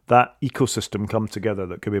it, that ecosystem come together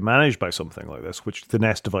that could be managed by something like this, which the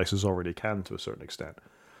Nest devices already can to a certain extent.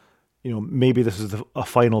 Maybe this is a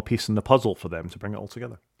final piece in the puzzle for them to bring it all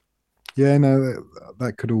together. Yeah, no,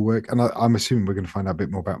 that could all work. And I'm assuming we're going to find out a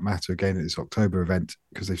bit more about Matter again at this October event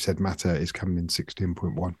because they've said Matter is coming in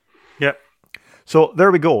 16.1. Yep. So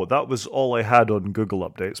there we go. That was all I had on Google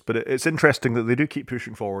updates. But it's interesting that they do keep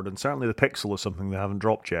pushing forward, and certainly the Pixel is something they haven't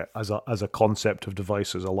dropped yet as a concept of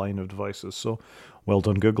devices, a line of devices. So well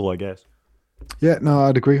done, Google, I guess. Yeah, no,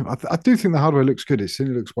 I'd agree. I do think the hardware looks good. It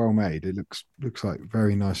certainly looks well made. It looks like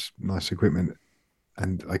very nice equipment.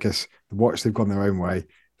 And I guess the watch, they've gone their own way.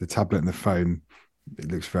 The tablet and the phone,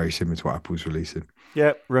 it looks very similar to what Apple's releasing.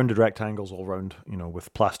 Yeah, rounded rectangles all round,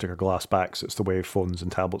 with plastic or glass backs. It's the way phones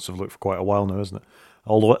and tablets have looked for quite a while now, isn't it?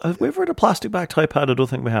 Although, have we ever had a plastic backed iPad? I don't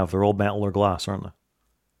think we have. They're all metal or glass, aren't they?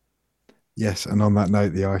 Yes, and on that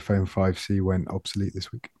note, the iPhone 5C went obsolete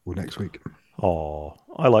this week or next week. Oh,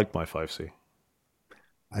 I liked my 5C.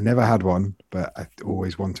 I never had one, but I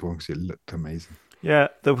always wanted one because it looked amazing. Yeah,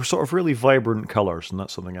 they were sort of really vibrant colours, and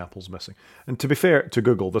that's something Apple's missing. And to be fair to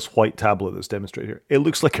Google, this white tablet that's demonstrated here, it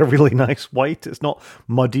looks like a really nice white. It's not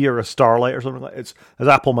muddy or a starlight or something like that. It's, as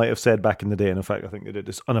Apple might have said back in the day, and in fact, I think they did,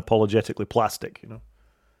 it's unapologetically plastic,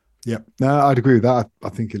 Yeah, no, I'd agree with that. I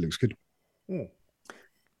think it looks good. Mm.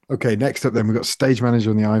 Okay, next up then, we've got Stage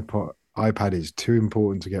Manager on the iPad is too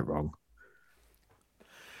important to get wrong.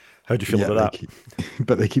 How do you feel about that?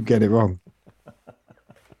 But they keep getting it wrong.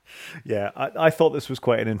 Yeah, I thought this was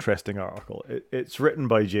quite an interesting article. It's written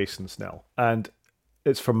by Jason Snell, and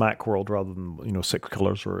it's from Macworld rather than Six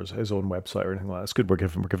Colors or his own website or anything like that. It's good we're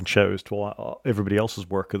giving shout outs to everybody else's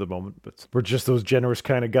work at the moment, but we're just those generous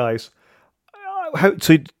kind of guys.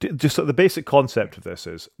 Just the basic concept of this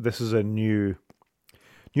is a new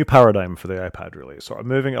paradigm for the iPad. Really, it's sort of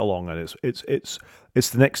moving it along, and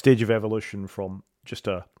it's the next stage of evolution from just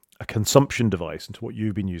a consumption device into what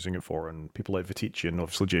you've been using it for, and people like Viticci and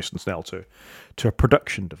obviously Jason Snell to a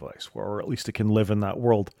production device, or at least it can live in that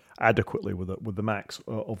world adequately with the Macs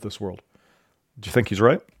of this world. Do you think he's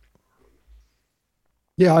right?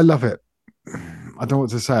 Yeah, I love it. I don't know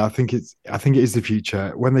what to say. I think it is the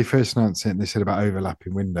future. When they first announced it and they said about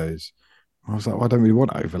overlapping windows, I was like, well, I don't really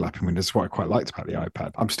want overlapping windows. That's what I quite liked about the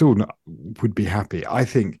iPad. I'm still not would be happy. I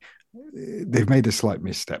think they've made a slight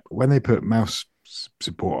misstep. When they put mouse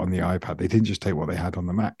support on the iPad, they didn't just take what they had on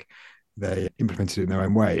the Mac. They implemented it in their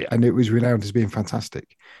own way, and it was renowned as being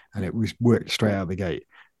fantastic, and it was worked straight out of the gate.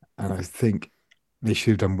 And I think they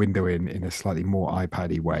should have done windowing in a slightly more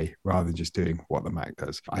iPad-y way rather than just doing what the Mac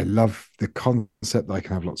does. I love the concept that I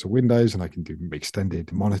can have lots of windows and I can do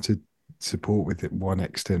extended monitor support with one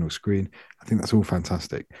external screen. I think that's all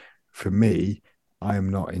fantastic. For me, I am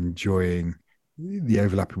not enjoying the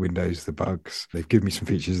overlapping windows, the bugs. They've given me some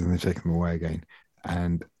features and they've taken them away again.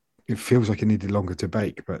 And it feels like it needed longer to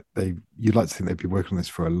bake, but you'd like to think they'd be working on this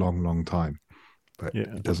for a long, long time, but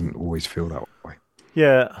Yeah. it doesn't always feel that way.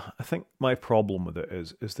 Yeah, I think my problem with it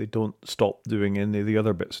is they don't stop doing any of the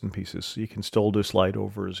other bits and pieces. So you can still do slide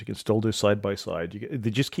overs, you can still do side by side. They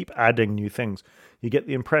just keep adding new things. You get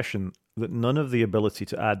the impression that none of the ability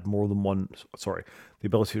to add more than one, sorry, the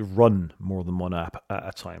ability to run more than one app at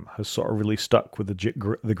a time has sort of really stuck with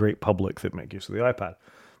the great public that make use of the iPad.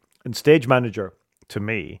 And Stage Manager, to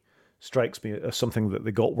me, strikes me as something that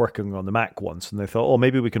they got working on the Mac once, and they thought, oh,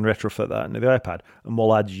 maybe we can retrofit that into the iPad, and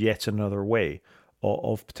we'll add yet another way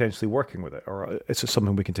of potentially working with it, or it's just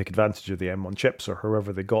something we can take advantage of the M1 chips or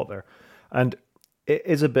however they got there. And it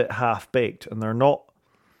is a bit half baked, and they're not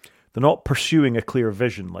pursuing a clear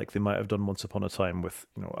vision like they might have done once upon a time with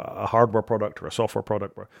a hardware product or a software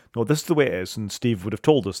product. Where no, this is the way it is, and Steve would have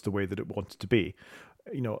told us the way that it wanted to be.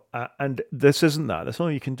 And this isn't that. It's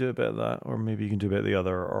you can do a bit of that, or maybe you can do a bit of the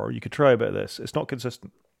other, or you could try a bit of this. It's not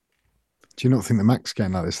consistent. Do you not think the Mac's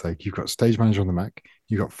getting like this? Like you've got Stage Manager on the Mac,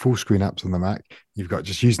 you've got full screen apps on the Mac, you've got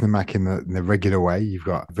just using the Mac in the regular way, you've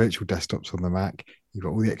got virtual desktops on the Mac, you've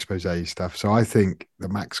got all the expose stuff. So I think the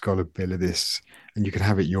Mac's got a bit of this, and you can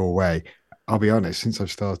have it your way. I'll be honest, since I've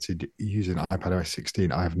started using iPadOS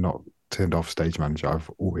 16, I have not turned off Stage Manager. I've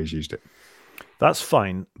always used it. That's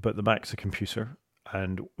fine, but the Mac's a computer,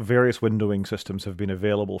 and various windowing systems have been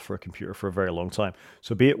available for a computer for a very long time.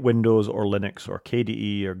 So be it Windows or Linux or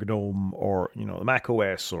KDE or GNOME or the Mac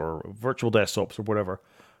OS or virtual desktops or whatever,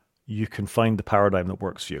 you can find the paradigm that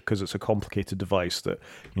works for you, because it's a complicated device that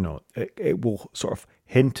it will sort of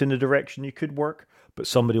hint in a direction you could work, but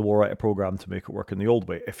somebody will write a program to make it work in the old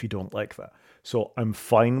way if you don't like that. So I'm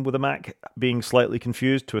fine with the Mac being slightly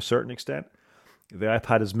confused to a certain extent. The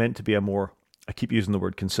iPad is meant to be a more, I keep using the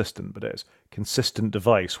word consistent, but it is consistent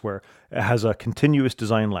device where it has a continuous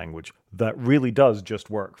design language that really does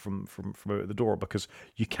just work from out the door, because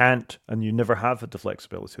you can't and you never have the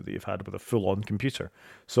flexibility that you've had with a full-on computer.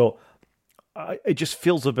 So it just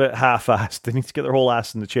feels a bit half-assed. They need to get their whole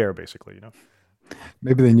ass in the chair, basically.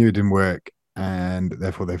 Maybe they knew it didn't work, and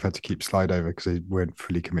therefore they've had to keep slide over because they weren't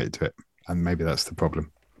fully committed to it. And maybe that's the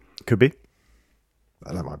problem. Could be.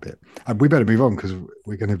 That might be it. We better move on because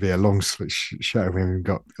we're going to be a long show. We haven't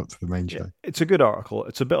got to the main show. It's a good article.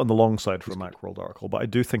 It's a bit on the long side for a Macworld article, but I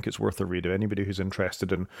do think it's worth a read of anybody who's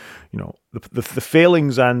interested in, the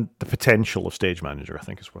failings and the potential of Stage Manager. I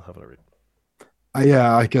think it's worth having a read.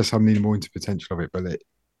 Yeah, I guess I'm leaning more into potential of it, but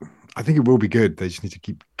I think it will be good. They just need to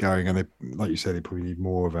keep going, and like you said, they probably need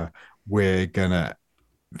more of a we're gonna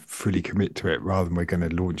fully commit to it rather than we're going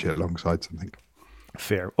to launch it alongside something.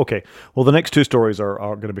 Fair. Okay. Well, the next two stories are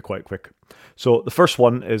going to be quite quick. So the first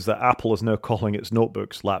one is that Apple is now calling its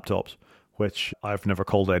notebooks laptops, which I've never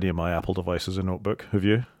called any of my Apple devices a notebook. Have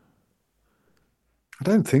you? I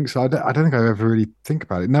don't think so. I don't think I ever really think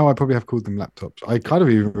about it. No, I probably have called them laptops. I kind of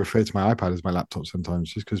even refer to my iPad as my laptop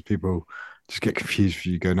sometimes, just because people just get confused if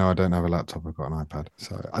you go, no, I don't have a laptop, I've got an iPad.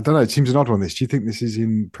 So I don't know. It seems an odd one, this. Do you think this is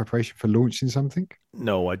in preparation for launching something?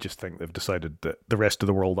 No, I just think they've decided that the rest of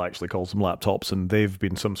the world actually calls them laptops, and they've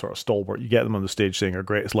been some sort of stalwart. You get them on the stage saying our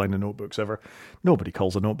greatest line of notebooks ever. Nobody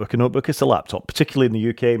calls a notebook a notebook. It's a laptop, particularly in the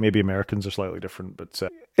UK. Maybe Americans are slightly different, but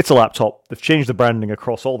it's a laptop. They've changed the branding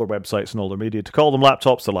across all their websites and all their media to call them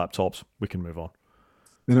laptops. They're laptops. We can move on.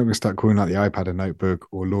 They're not going to start calling like the iPad a notebook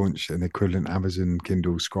or launch an equivalent Amazon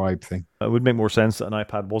Kindle Scribe thing. It would make more sense that an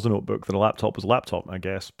iPad was a notebook than a laptop was a laptop, I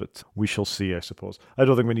guess, but we shall see, I suppose. I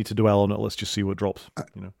don't think we need to dwell on it. Let's just see what drops.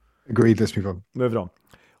 Agreed. Let's move on. Moving on.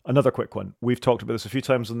 Another quick one. We've talked about this a few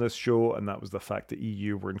times on this show, and that was the fact that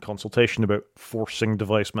EU were in consultation about forcing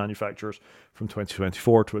device manufacturers from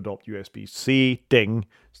 2024 to adopt USB-C, ding,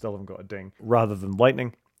 still haven't got a ding, rather than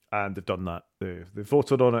Lightning, and they've done that. They've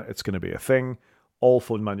voted on it. It's going to be a thing. All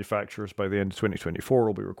phone manufacturers by the end of 2024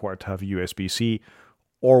 will be required to have USB-C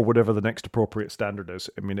or whatever the next appropriate standard is.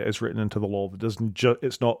 I mean, it is written into the law that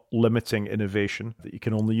it's not limiting innovation, that you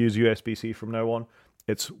can only use USB-C from now on.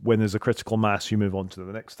 It's when there's a critical mass, you move on to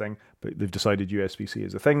the next thing. But they've decided USB-C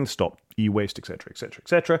is a thing, stop e-waste, etc., etc.,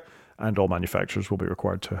 etc., and all manufacturers will be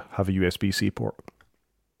required to have a USB-C port.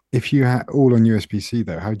 If you had all on USB-C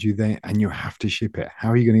though, how do you then, and you have to ship it, how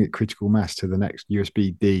are you going to get critical mass to the next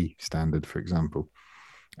USB-D standard, for example?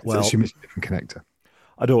 Well, assume it's a different connector.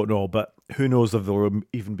 I don't know, but who knows if there will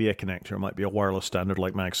even be a connector. It might be a wireless standard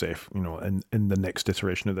like MagSafe, in the next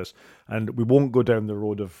iteration of this. And we won't go down the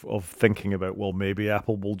road of thinking about, well, maybe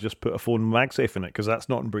Apple will just put a phone MagSafe in it, because that's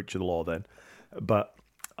not in breach of the law then. But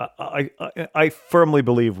I firmly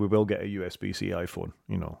believe we will get a USB-C iPhone,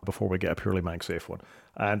 before we get a purely MagSafe one.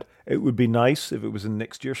 And it would be nice if it was in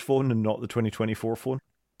next year's phone and not the 2024 phone.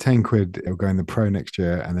 10 quid, it'll go in the Pro next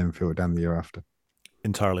year and then filter down the year after.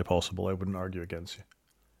 Entirely possible. I wouldn't argue against you.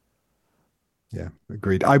 Yeah,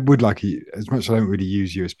 agreed. I would like it, as much as I don't really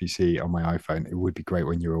use USB-C on my iPhone, it would be great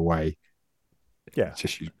when you're away. Yeah.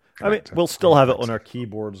 Just use I mean, we'll still have it on our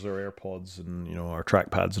keyboards, our AirPods, and our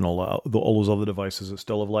trackpads and all that. All those other devices that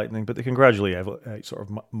still have Lightning, but they can gradually sort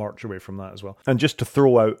of march away from that as well. And just to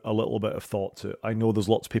throw out a little bit of thought to, I know there's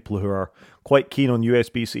lots of people who are quite keen on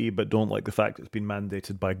USB-C, but don't like the fact it's been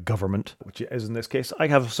mandated by government, which it is in this case. I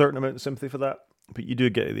have a certain amount of sympathy for that, but you do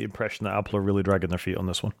get the impression that Apple are really dragging their feet on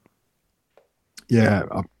this one. Yeah,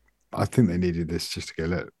 I think they needed this just to go,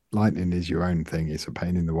 look, Lightning is your own thing. It's a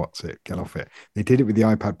pain in the what's it. Get off it. They did it with the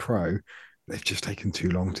iPad Pro. They've just taken too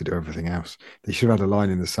long to do everything else. They should have had a line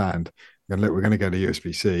in the sand. And look, we're going to go to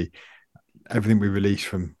USB-C. Everything we release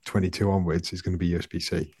from 22 onwards is going to be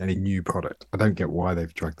USB-C. Any new product. I don't get why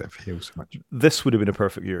they've dragged their heels so much. This would have been a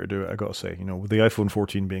perfect year to do it, I got to say. With the iPhone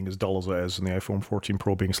 14 being as dull as it is and the iPhone 14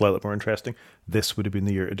 Pro being slightly more interesting, this would have been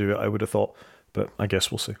the year to do it, I would have thought. But I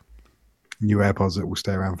guess we'll see. New AirPods that will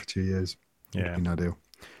stay around for 2 years. Yeah. Would be ideal.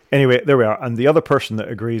 Anyway, there we are. And the other person that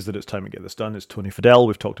agrees that it's time to get this done is Tony Fadell.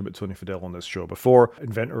 We've talked about Tony Fadell on this show before,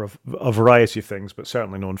 inventor of a variety of things, but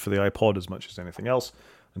certainly known for the iPod as much as anything else.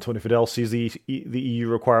 And Tony Fadell sees the EU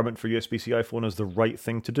requirement for USB-C iPhone as the right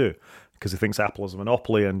thing to do because he thinks Apple is a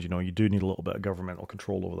monopoly and, you do need a little bit of governmental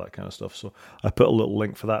control over that kind of stuff. So I put a little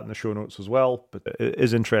link for that in the show notes as well. But it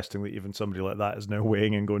is interesting that even somebody like that is now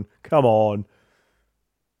weighing and going, come on.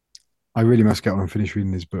 I really must get on and finish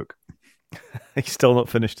reading his book. He's still not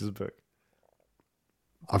finished his book.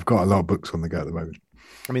 I've got a lot of books on the go at the moment.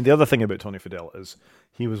 I mean, the other thing about Tony Fadell is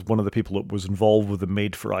he was one of the people that was involved with the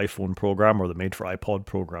Made for iPhone program or the Made for iPod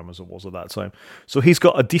program as it was at that time. So he's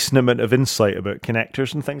got a decent amount of insight about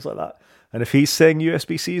connectors and things like that. And if he's saying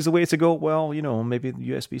USB-C is the way to go, well, maybe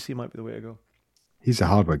USB-C might be the way to go. He's a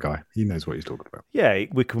hardware guy. He knows what he's talking about. Yeah,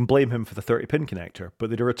 we can blame him for the 30-pin connector, but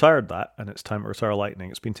they'd have retired that, and it's time to retire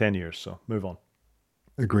Lightning. It's been 10 years, so move on.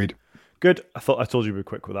 Agreed. Good. I thought I told you we'd be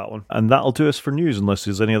quick with that one. And that'll do us for news, unless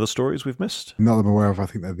there's any other stories we've missed. Not that I'm aware of. I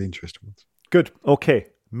think they're the interesting ones. Good. Okay.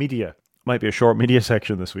 Media. Might be a short media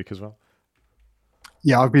section this week as well.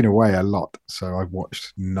 Yeah, I've been away a lot, so I've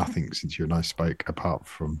watched nothing since you and I spoke, apart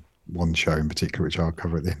from one show in particular, which I'll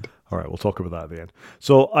cover at the end. All right, we'll talk about that at the end.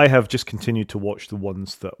 So I have just continued to watch the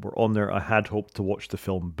ones that were on there. I had hoped to watch the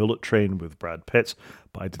film Bullet Train with Brad Pitt,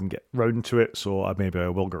 but I didn't get round to it, so maybe I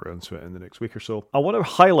will get round to it in the next week or so. I want to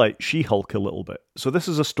highlight She-Hulk a little bit. So this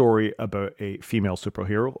is a story about a female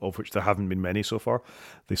superhero, of which there haven't been many so far.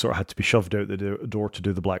 They sort of had to be shoved out the door to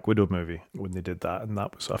do the Black Widow movie when they did that, and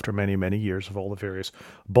that was after many, many years of all the various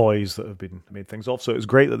boys that have been made things of. So it was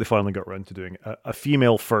great that they finally got around to doing a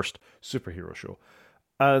female-first superhero show.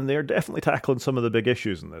 And they're definitely tackling some of the big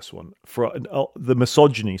issues in this one. For the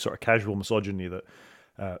misogyny, sort of casual misogyny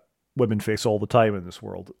that women face all the time in this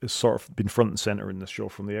world, is sort of been front and center in this show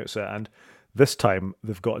from the outset. And this time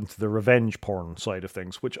they've got into the revenge porn side of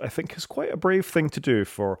things, which I think is quite a brave thing to do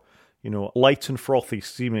for, light and frothy,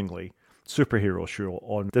 seemingly, superhero show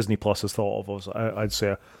on Disney Plus is thought of as, I'd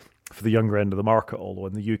say, for the younger end of the market, although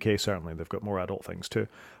in the UK, certainly, they've got more adult things too.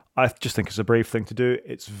 I just think it's a brave thing to do.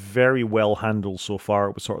 It's very well handled so far.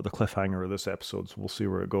 It was sort of the cliffhanger of this episode, so we'll see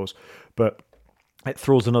where it goes. But it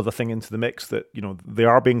throws another thing into the mix that, they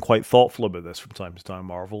are being quite thoughtful about this from time to time,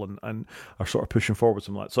 Marvel, and are sort of pushing forward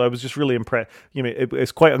some of that. So I was just really impressed.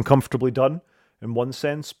 It's quite uncomfortably done in one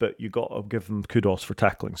sense, but you got to give them kudos for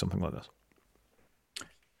tackling something like this.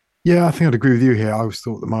 Yeah, I think I'd agree with you here. I always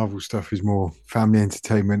thought the Marvel stuff is more family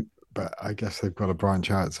entertainment, but I guess they've got to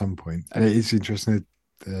branch out at some point. And it is interesting that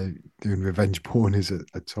doing revenge porn is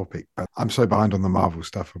a topic, but I'm so behind on the Marvel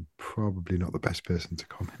stuff, I'm probably not the best person to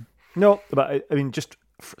comment. No, but I mean, just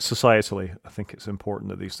societally, I think it's important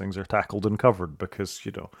that these things are tackled and covered because,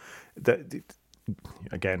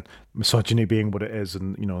 again, misogyny being what it is,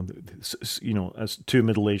 and as two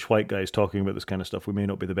middle-aged white guys talking about this kind of stuff, we may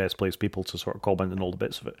not be the best placed people to sort of comment on all the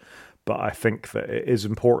bits of it. But I think that it is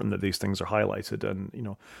important that these things are highlighted,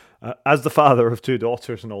 and as the father of two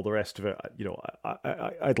daughters and all the rest of it,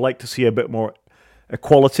 I'd like to see a bit more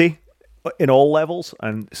equality in all levels,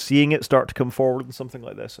 and seeing it start to come forward in something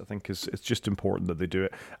like this, I think it's just important that they do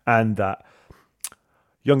it, and that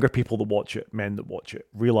younger people that watch it, men that watch it,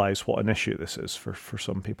 realize what an issue this is for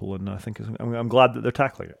some people, and I think I'm glad that they're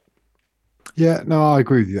tackling it. Yeah, no, I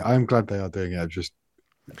agree with you. I'm glad they are doing it. I'm just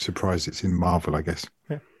surprised it's in Marvel, I guess.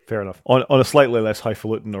 Yeah, Fair enough. On a slightly less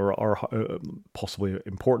highfalutin or possibly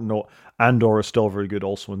important note, Andor is still very good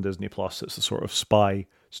also on Disney Plus. It's the sort of spy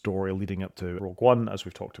story leading up to Rogue One, as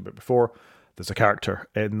we've talked about before. There's a character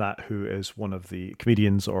in that who is one of the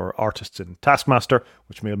comedians or artists in Taskmaster,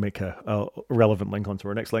 which may make a relevant link onto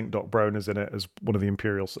our next link. Doc Brown is in it as one of the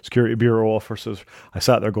Imperial Security Bureau officers. I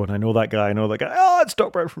sat there going, I know that guy. Oh, it's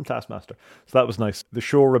Doc Brown from Taskmaster. So that was nice. The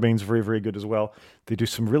show remains very, very good as well. They do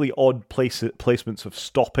some really odd placements of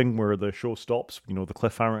stopping where the show stops, the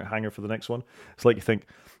cliffhanger for the next one. It's like you think,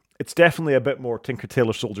 it's definitely a bit more Tinker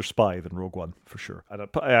Tailor Soldier Spy than Rogue One, for sure. And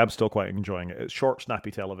I am still quite enjoying it. It's short,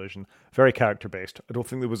 snappy television, very character-based. I don't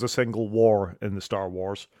think there was a single war in the Star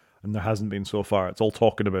Wars, and there hasn't been so far. It's all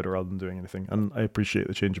talking about it rather than doing anything, and I appreciate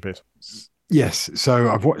the change of pace. Yes, so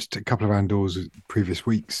I've watched a couple of Andors previous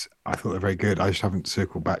weeks. I thought they're very good. I just haven't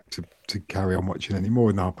circled back to carry on watching any more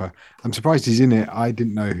in the hopper. I'm surprised he's in it. I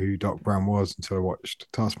didn't know who Doc Brown was until I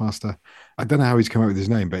watched Taskmaster. I don't know how he's come up with his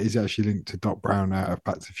name, but is it actually linked to Doc Brown out of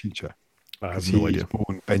Back to the Future? I have no idea. He's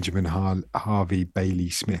born Benjamin Harvey Bailey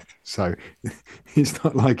Smith. So it's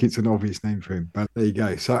not like it's an obvious name for him. But there you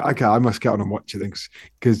go. So, okay, I must get on and watch it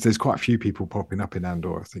because there's quite a few people popping up in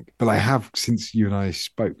Andor, I think. But I have, since you and I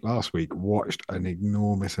spoke last week, watched an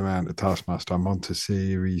enormous amount of Taskmaster. I'm on to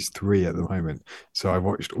series 3 at the moment. So I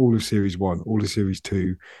watched all of series 1, all of series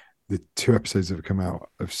 2, the 2 episodes that have come out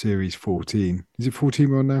of series 14. Is it 14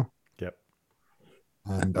 we're on now? Yep.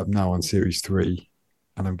 And I'm now on series 3.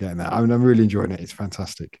 And I'm getting that. I'm really enjoying it. It's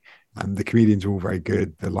fantastic. And the comedians are all very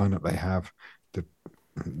good. The lineup they have,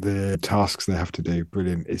 the tasks they have to do,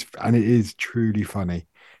 brilliant. It is truly funny.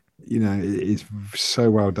 It is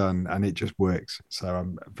so well done and it just works. So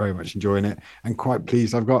I'm very much enjoying it and quite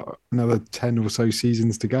pleased. I've got another 10 or so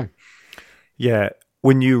seasons to go. Yeah.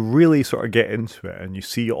 When you really sort of get into it and you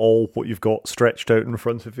see all what you've got stretched out in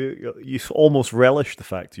front of you, you almost relish the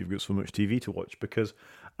fact you've got so much TV to watch because,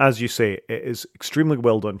 as you say, it is extremely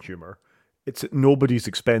well done humour. It's at nobody's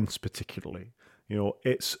expense particularly.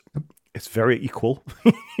 It's very equal.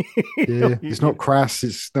 It's not crass.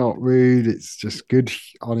 It's not rude. It's just good,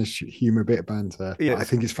 honest humour, bit of banter. Yeah, I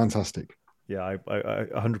think it's fantastic. Yeah, I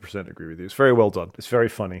 100% agree with you. It's very well done. It's very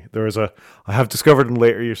funny. I have discovered in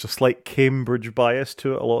later years a slight Cambridge bias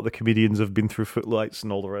to it. A lot of the comedians have been through Footlights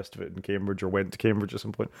and all the rest of it in Cambridge or went to Cambridge at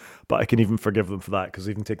some point. But I can even forgive them for that because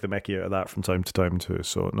they even take the mickey out of that from time to time too.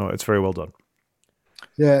 So, no, it's very well done.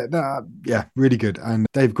 Yeah, really good. And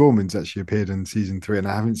Dave Gorman's actually appeared in season 3, and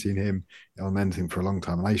I haven't seen him on anything for a long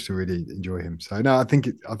time. And I used to really enjoy him. So, no, I think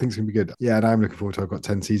it's going to be good. Yeah, and I'm looking forward to it. I've got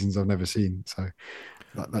 10 seasons I've never seen. So,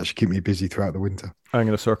 that should keep me busy throughout the winter. I'm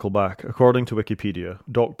going to circle back. According to Wikipedia,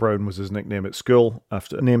 Doc Brown was his nickname at school,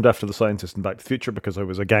 named after the scientist in Back to the Future because I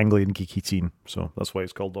was a gangly geeky teen. So that's why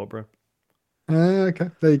he's called Doc Brown. Okay,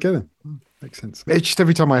 there you go then. Makes sense. It's just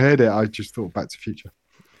every time I heard it, I just thought Back to the Future.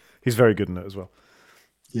 He's very good in it as well.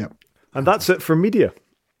 Yeah. And that's it for media.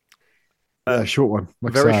 Short one.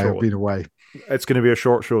 Like very I say, short I've been away. It's going to be a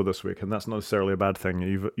short show this week, and that's not necessarily a bad thing.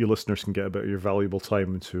 You listeners can get a bit of your valuable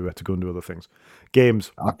time to go and do other things.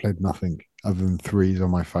 Games. I played nothing other than threes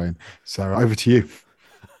on my phone. So over to you.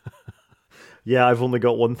 Yeah, I've only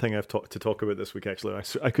got one thing to talk about this week, actually.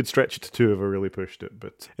 I could stretch it to 2 if I really pushed it,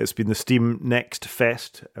 but it's been the Steam Next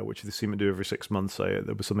Fest, which they seem to do every 6 months. There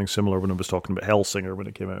was something similar when I was talking about Hellsinger when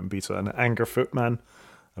it came out in beta, and Anger Footman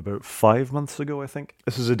about 5 months ago, I think.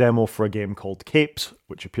 This is a demo for a game called Capes,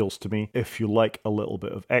 which appeals to me. If you like a little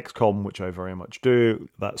bit of XCOM, which I very much do,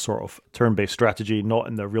 that sort of turn-based strategy, not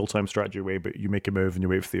in the real-time strategy way, but you make a move and you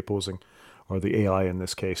wait for the opposing, or the AI in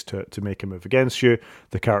this case, to make a move against you.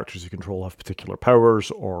 The characters you control have particular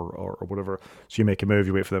powers or whatever. So you make a move,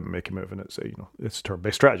 you wait for them to make a move, and it's a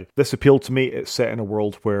turn-based strategy. This appealed to me. It's set in a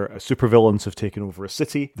world where supervillains have taken over a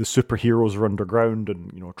city. The superheroes are underground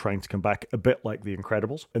and trying to come back, a bit like The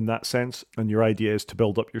Incredibles in that sense. And your idea is to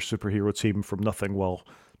build up your superhero team from nothing while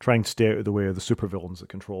trying to stay out of the way of the supervillains that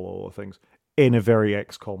control all the things in a very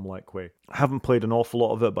XCOM-like way. I haven't played an awful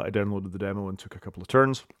lot of it, but I downloaded the demo and took a couple of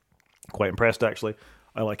turns. Quite impressed, actually.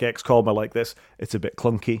 I like XCOM. I like this. It's a bit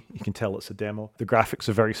clunky. You can tell it's a demo. The graphics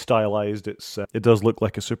are very stylized. It does look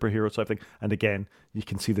like a superhero type thing. And again, you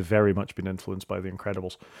can see they've very much been influenced by The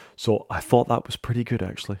Incredibles. So I thought that was pretty good,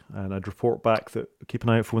 actually. And I'd report back that keep an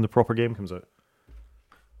eye out for when the proper game comes out.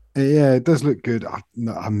 Yeah, it does look good.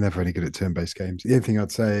 I'm never any good at turn-based games. The only thing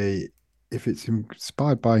I'd say, if it's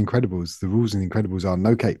inspired by Incredibles, the rules in Incredibles are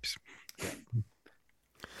no capes.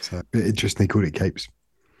 So a bit interesting they called it capes.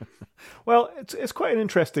 Well, it's quite an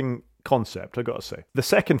interesting concept, I gotta say. The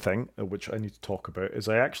second thing, which I need to talk about, is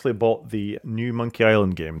I actually bought the new Monkey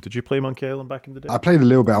Island game. Did you play Monkey Island back in the day? I played a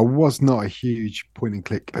little bit. I was not a huge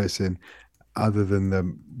point-and-click person. other than the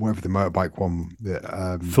whatever the motorbike one,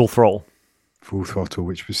 the Full throttle. full throttle,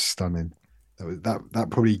 which was stunning. That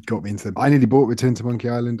probably got me into. I nearly bought Return to Monkey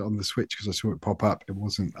Island on the Switch because I saw it pop up. It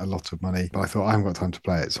wasn't a lot of money, but I thought I haven't got time to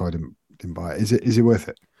play it, so I didn't buy it. Is it worth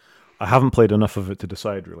it? I haven't played enough of it to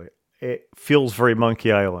decide really. It feels very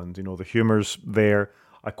Monkey Island. The humor's there.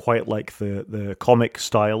 I quite like the comic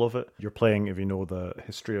style of it. You're playing, if you know the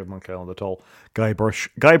history of Monkey Island at all, Guybrush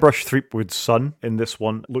Threepwood's son in this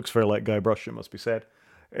one looks very like Guybrush, it must be said.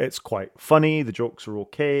 It's quite funny. The jokes are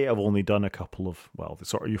okay. I've only done a couple of the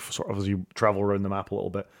sort of as you travel around the map a little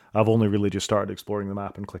bit. I've only really just started exploring the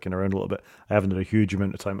map and clicking around a little bit. I haven't had a huge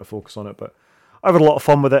amount of time to focus on it, but I've had a lot of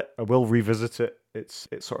fun with it. I will revisit it. It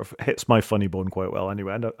sort of hits my funny bone quite well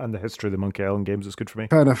anyway, and the history of the Monkey Island games is good for me.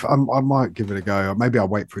 Fair enough. I might give it a go. Maybe I'll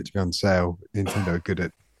wait for it to be on sale. Nintendo are good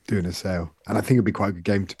at doing a sale, and I think it'd be quite a good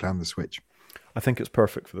game to play on the Switch. I think it's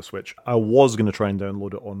perfect for the Switch. I was going to try and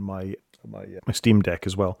download it on my Steam Deck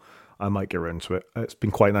as well. I might get around to it. It's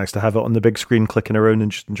been quite nice to have it on the big screen, clicking around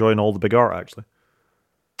and just enjoying all the big art. Actually,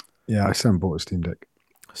 Yeah, I still haven't bought a Steam Deck.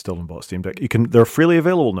 still haven't bought a Steam Deck. They're freely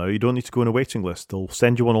available now. You don't need to go on a waiting list. They'll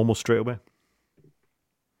send you one almost straight away.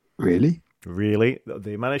 Really? Really,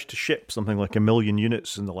 they managed to ship something like 1 million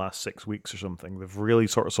units in the last 6 weeks or something. They've really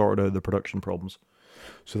sort of sorted out the production problems,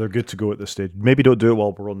 so they're good to go at this stage. Maybe don't do it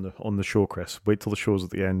while we're on the show, Chris. Wait till the show's at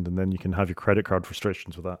the end, and then you can have your credit card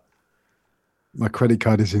frustrations with that. My credit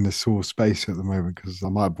card is in a sore space at the moment because I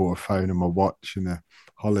might have bought a phone and my watch and a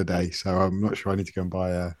holiday, so I'm not sure I need to go and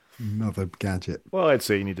buy another gadget. Well, I'd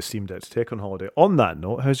say you need a Steam Deck to take on holiday. On that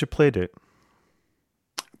note, how's your Playdate?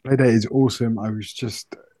 Playdate is awesome. I was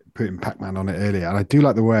just putting Pac-Man on it earlier, and I do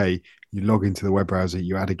like the way you log into the web browser,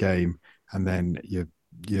 you add a game, and then your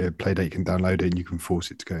Playdate can download it, and you can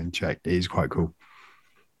force it to go and check. It is quite cool.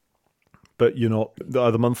 But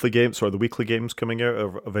are the monthly games or the weekly games coming out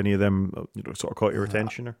of any of them? Sort of caught your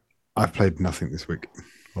attention, or? I've played nothing this week.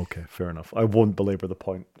 Okay, fair enough. I won't belabor the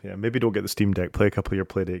point. Yeah, maybe don't get the Steam Deck. Play a couple of your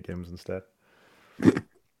Playdate games instead.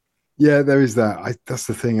 Yeah, there is that. That's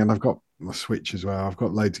the thing, and I've got my Switch as well. I've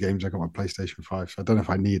got loads of games. I've got my PlayStation 5, so I don't know if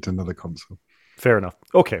I need another console. Fair enough.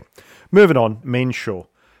 Okay, moving on. Main show.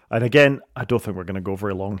 And again, I don't think we're going to go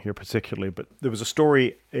very long here particularly, but there was a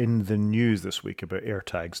story in the news this week about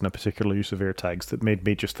AirTags and a particular use of AirTags that made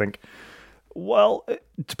me just think, well,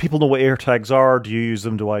 do people know what AirTags are? Do you use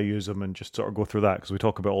them? Do I use them? And just sort of go through that because we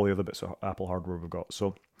talk about all the other bits of Apple hardware we've got.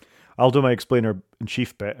 So I'll do my explainer in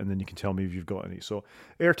chief bit and then you can tell me if you've got any. So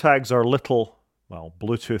AirTags are little,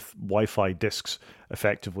 Bluetooth Wi-Fi discs,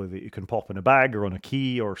 effectively, that you can pop in a bag or on a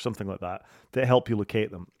key or something like that help you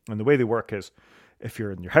locate them. And the way they work is, if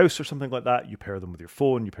you're in your house or something like that, you pair them with your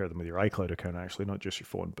phone, you pair them with your iCloud account, actually, not just your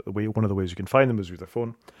phone. But one of the ways you can find them is with your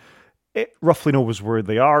phone. It roughly knows where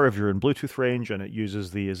they are if you're in Bluetooth range, and it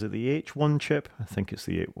uses is it the H1 chip? I think it's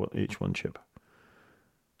the H1 chip.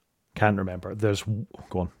 Can't remember.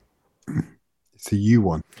 Go on. It's a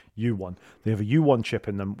U1. U1. They have a U1 chip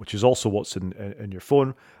in them, which is also what's in your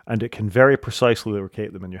phone, and it can very precisely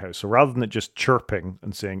locate them in your house. So rather than it just chirping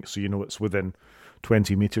and saying, so it's within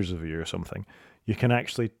 20 meters of you or something, you can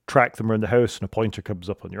actually track them around the house, and a pointer comes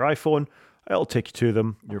up on your iPhone. It'll take you to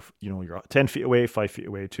them. You're 10 feet away, 5 feet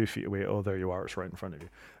away, 2 feet away. Oh, there you are. It's right in front of you.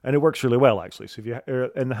 And it works really well, actually. So if you're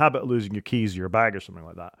in the habit of losing your keys or your bag or something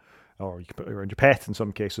like that, or you can put it around your pet in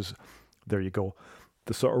some cases, there you go.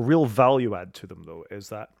 The sort of real value add to them, though, is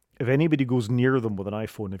that if anybody goes near them with an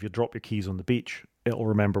iPhone, if you drop your keys on the beach, it'll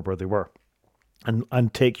remember where they were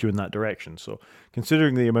and take you in that direction. So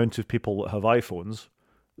considering the amount of people that have iPhones,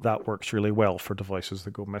 that works really well for devices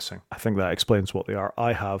that go missing. I think that explains what they are.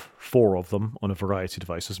 I have 4 of them on a variety of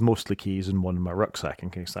devices, mostly keys, and one in my rucksack in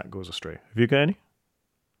case that goes astray. Have you got any?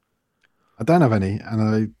 I don't have any, and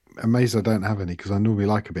I'm amazed I don't have any because I normally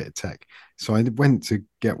like a bit of tech. So I went to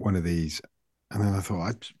get one of these, and then I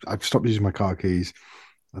thought I've stopped using my car keys.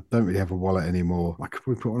 I don't really have a wallet anymore. I could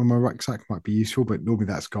probably put one on my rucksack, might be useful, but normally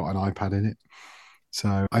that's got an iPad in it.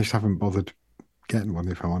 So I just haven't bothered getting one,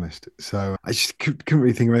 if I'm honest. So I just couldn't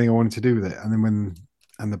really think of anything I wanted to do with it. And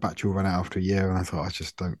then the battery will run out after a year, and I thought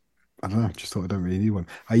I don't know, just thought I don't really need one.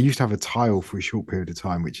 I used to have a Tile for a short period of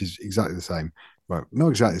time, which is exactly the same. Well, not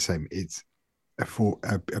exactly the same. It's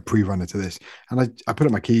a pre-runner to this, and I put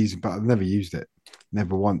up my keys, but I've never used it,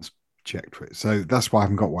 never once checked for it. So that's why I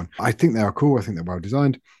haven't got one. I think they are cool. I think they're well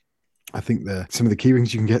designed. I think some of the key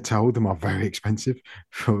rings you can get to hold them are very expensive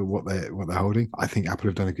for what they're holding. I think Apple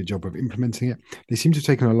have done a good job of implementing it. They seem to have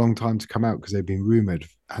taken a long time to come out because they've been rumored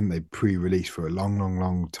and they pre-released for a long, long,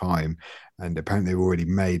 long time. And apparently they were already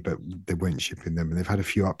made, but they weren't shipping them. And they've had a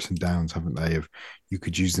few ups and downs, haven't they? Of you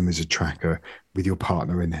could use them as a tracker with your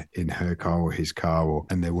partner in her car or his car,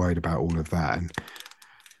 and they're worried about all of that. And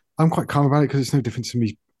I'm quite calm about it because it's no different to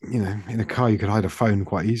me. In a car, you could hide a phone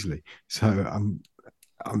quite easily. So I'm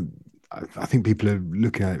I think people are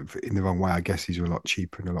looking at it in the wrong way. I guess these are a lot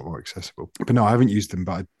cheaper and a lot more accessible. But no, I haven't used them,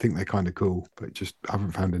 but I think they're kind of cool, but just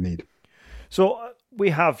haven't found a need. So we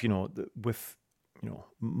have, with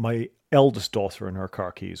my eldest daughter and her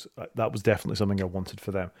car keys. That was definitely something I wanted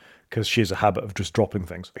for them because she has a habit of just dropping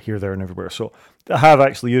things here, there, and everywhere. So I have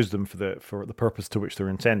actually used them for the purpose to which they're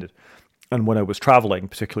intended. And when I was traveling,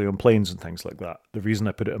 particularly on planes and things like that, the reason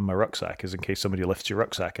I put it in my rucksack is in case somebody lifts your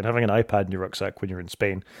rucksack. And having an iPad in your rucksack when you're in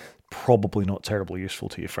Spain, probably not terribly useful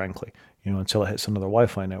to you, frankly, until it hits another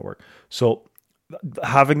Wi-Fi network. So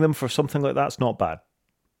having them for something like that's not bad.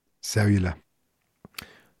 Cellular.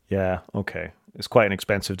 Yeah, okay. It's quite an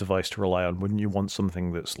expensive device to rely on. Wouldn't you want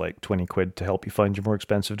something that's like 20 quid to help you find your more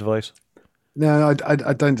expensive device? No,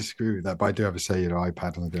 I don't disagree with that, but I do have a cellular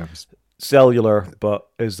iPad and I do have Cellular, but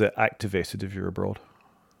is it activated if you're abroad?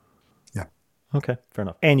 yeah. Okay, fair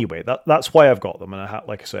enough. Anyway, that's why I've got them, and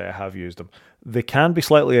like I say, I have used them. They can be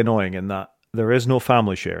slightly annoying in that there is no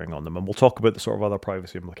family sharing on them, and we'll talk about the sort of other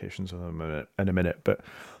privacy implications of them in a minute. But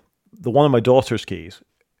the one of my daughter's keys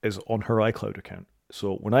is on her iCloud account.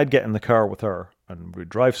 So when I'd get in the car with her and we'd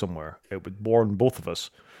drive somewhere, it would warn both of us.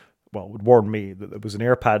 Well, it would warn me that there was an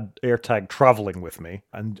AirTag traveling with me,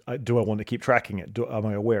 and do I want to keep tracking it? Am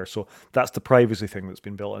I aware? So that's the privacy thing that's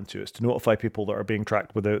been built into it, is to notify people that are being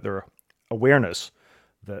tracked without their awareness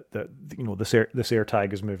that this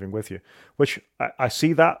AirTag is moving with you. Which I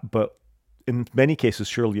see that, but in many cases,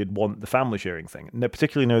 surely you'd want the family sharing thing. And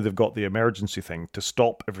particularly now they've got the emergency thing to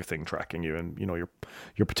stop everything tracking you, and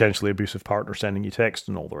your potentially abusive partner sending you text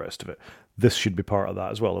and all the rest of it. This should be part of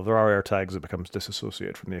that as well. If there are AirTags, it becomes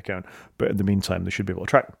disassociated from the account. But in the meantime, they should be able to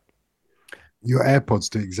track. Your AirPods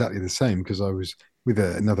do exactly the same because I was with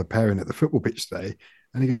another parent at the football pitch today,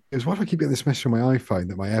 and he goes, "Why do I keep getting this message on my iPhone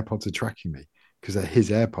that my AirPods are tracking me?" Because they're his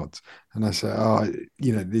AirPods, and I said, "Oh,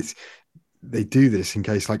 this they do this in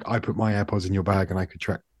case like I put my AirPods in your bag and I could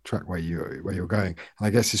track where you're going." And I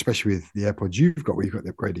guess especially with the AirPods you've got, where you've got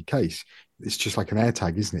the upgraded case, it's just like an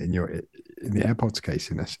AirTag, isn't it? In the AirPods case,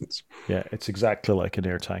 in essence. Yeah, it's exactly like an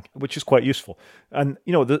AirTag, which is quite useful. And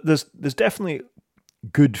there's definitely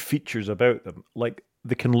good features about them. Like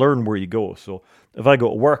they can learn where you go. So if I go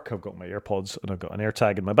to work, I've got my AirPods and I've got an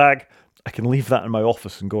AirTag in my bag. I can leave that in my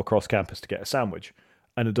office and go across campus to get a sandwich,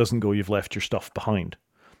 and it doesn't go, "You've left your stuff behind,"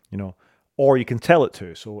 you know. Or you can tell it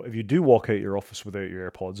to. So if you do walk out your office without your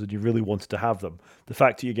AirPods and you really wanted to have them, the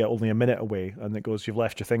fact that you get only a minute away and it goes, "You've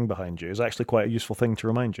left your thing behind you," is actually quite a useful thing to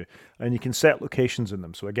remind you. And you can set locations in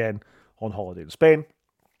them. So again, on holiday in Spain,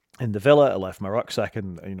 in the villa, I left my rucksack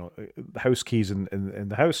and the house keys in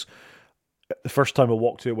the house. The first time I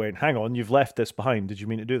walked away, and "Hang on, you've left this behind. Did you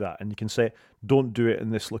mean to do that?" And you can say, "Don't do it in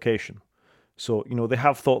this location." So they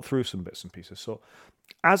have thought through some bits and pieces. So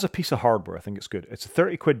as a piece of hardware, I think it's good. It's a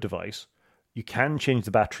 30 quid device. You can change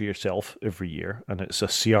the battery yourself every year, and it's a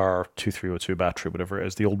CR2302 battery, whatever it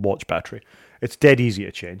is, the old watch battery. It's dead easy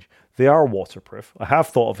to change. They are waterproof. I have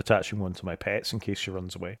thought of attaching one to my pets in case she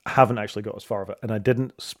runs away. I haven't actually got as far of it, and I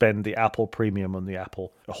didn't spend the Apple premium on the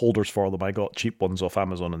Apple holders for them. I got cheap ones off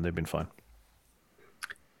Amazon, and they've been fine.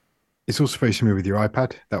 It's also very similar with your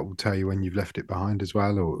iPad. That will tell you when you've left it behind as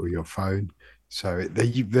well, or your phone. So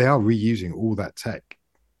they are reusing all that tech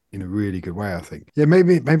in a really good way, I think. Yeah,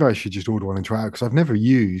 maybe I should just order one and try out because I've never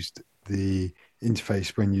used the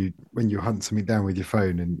interface when you hunt something down with your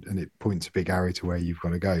phone and it points a big arrow to where you've got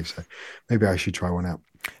to go. So maybe I should try one out.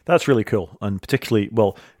 That's really cool. And particularly,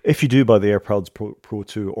 well, if you do buy the AirPods Pro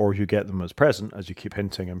 2 or you get them as present, as you keep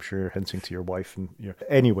hinting, I'm sure you're hinting to your wife. And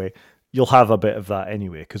anyway, you'll have a bit of that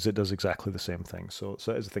anyway because it does exactly the same thing. So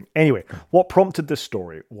that is the thing. Anyway, what prompted this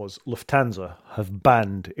story was Lufthansa have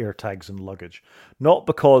banned AirTags in luggage. Not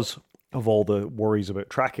because of all the worries about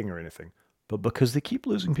tracking or anything, but because they keep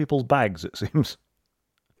losing people's bags, it seems.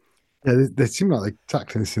 Yeah, they seem like they're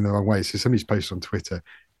tackling this in the wrong way. So somebody's posted on Twitter,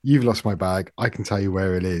 "You've lost my bag. I can tell you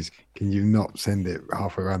where it is. Can you not send it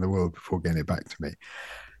halfway around the world before getting it back to me?"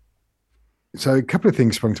 So a couple of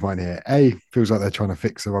things sprung to mind here. A, feels like they're trying to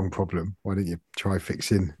fix the wrong problem. Why don't you try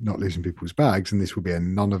fixing not losing people's bags? And this will be a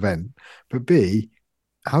non-event. But B,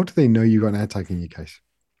 how do they know you got an AirTag in your case?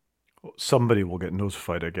 Somebody will get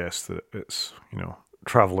notified, I guess, that it's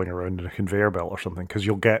traveling around in a conveyor belt or something, because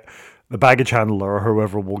you'll get the baggage handler or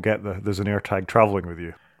whoever will get there's an AirTag traveling with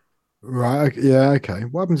you. Right. Yeah. Okay.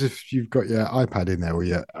 What happens if you've got your iPad in there or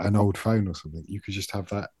your an old phone or something? You could just have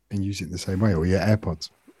that and use it the same way, or your AirPods.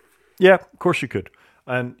 Yeah, of course you could.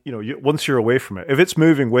 And once you're away from it, if it's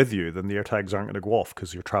moving with you, then the AirTags aren't going to go off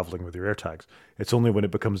because you're traveling with your AirTags. It's only when it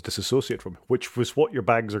becomes disassociated from it, which was what your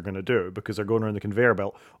bags are going to do because they're going around the conveyor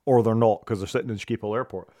belt, or they're not because they're sitting in Schiphol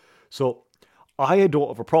Airport. So I don't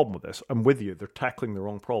have a problem with this. I'm with you. They're tackling the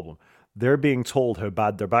wrong problem. They're being told how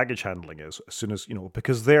bad their baggage handling is as soon as,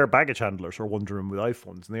 because their baggage handlers are wandering with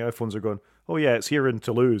iPhones, and the iPhones are going, oh yeah, it's here in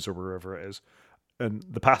Toulouse or wherever it is, and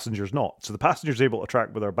the passenger's not. So the passenger's able to track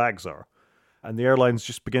where their bags are, and the airline's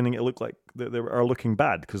just beginning to look like they are looking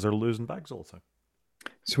bad because they're losing bags all the time.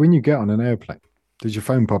 So when you get on an airplane, does your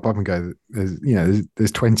phone pop up and go,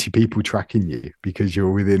 there's 20 people tracking you because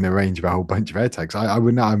you're within the range of a whole bunch of AirTags? I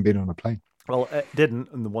would not have been on a plane. Well, it didn't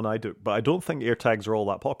in the one I do, but I don't think AirTags are all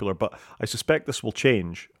that popular. But I suspect this will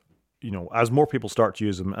change, as more people start to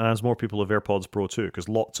use them and as more people have AirPods Pro 2, because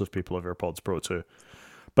lots of people have AirPods Pro 2.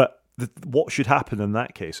 But what should happen in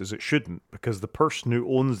that case is it shouldn't, because the person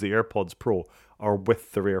who owns the AirPods Pro are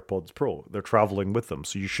with their AirPods Pro. They're traveling with them,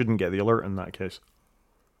 so you shouldn't get the alert in that case.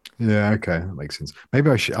 Yeah, okay, that makes sense. Maybe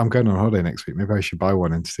I should. I'm going on holiday next week. Maybe I should buy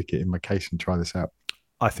one and stick it in my case and try this out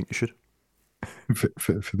I think you should.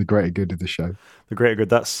 for the greater good of the show. The greater good.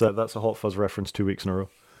 That's a Hot Fuzz reference 2 weeks in a row.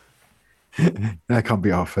 That can't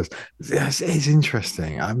be Halfassed. It's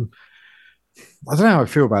interesting. I don't know how I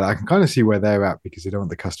feel about it. I can kind of see where they're at because they don't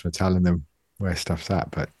want the customer telling them where stuff's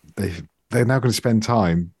at, but they're now going to spend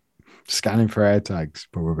time scanning for AirTags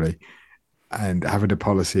probably and having a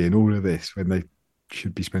policy and all of this when they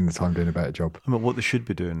should be spending the time doing a better job. I mean, what they should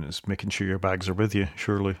be doing is making sure your bags are with you,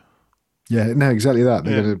 surely. Yeah, no, exactly that.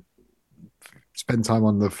 They're Yeah. going to spend time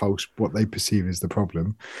on the false, what they perceive as the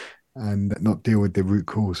problem, and not deal with the root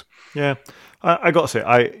cause. Yeah, I got to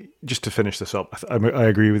say, just to finish this up, I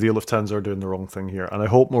agree with you. Lufthansa are doing the wrong thing here, and I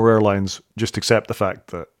hope more airlines just accept the fact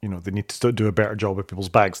that they need to do a better job with people's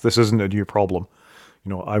bags. This isn't a new problem.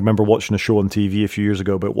 I remember watching a show on TV a few years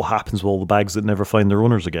ago about what happens with all the bags that never find their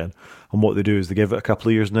owners again, and what they do is they give it a couple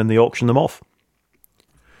of years and then they auction them off.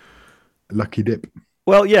 Lucky dip.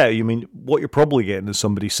 Well, yeah, you mean what you're probably getting is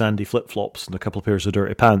somebody's sandy flip-flops and a couple of pairs of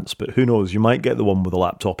dirty pants, but who knows, you might get the one with a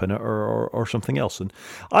laptop in it or something else. And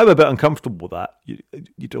I'm a bit uncomfortable with that.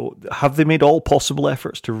 You don't, have they made all possible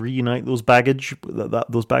efforts to reunite those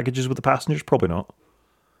those baggages with the passengers? Probably not.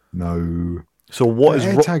 No. So what is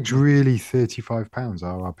AirTags really £35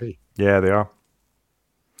 RRP? Yeah, they are.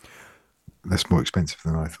 That's more expensive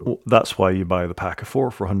than I thought. Well, that's why you buy the pack of 4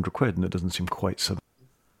 for 100 quid, and it doesn't seem quite so.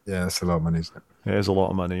 Yeah, that's a lot of money, isn't it? It is a lot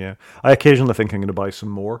of money, yeah. I occasionally think I'm going to buy some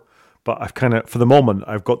more, but I've for the moment,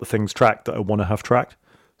 I've got the things tracked that I want to have tracked.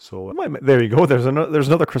 So there you go. There's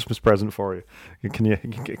another Christmas present for you. You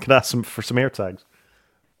can ask them for some AirTags.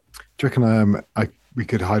 Do you reckon we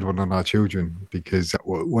could hide one on our children because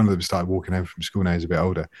one of them started walking home from school now, he's a bit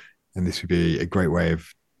older, and this would be a great way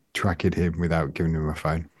of tracking him without giving him a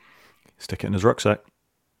phone. Stick it in his rucksack.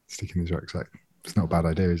 Stick in his rucksack. It's not a bad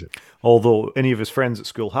idea, is it? Although any of his friends at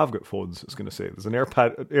school have got phones, it's going to say there's an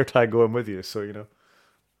AirTag going with you, so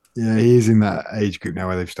Yeah, he is in that age group now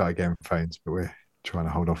where they've started getting phones, but we're trying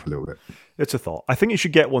to hold off a little bit. It's a thought. I think you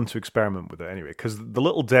should get one to experiment with it anyway, because the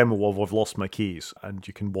little demo of I've lost my keys and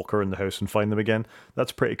you can walk around the house and find them again,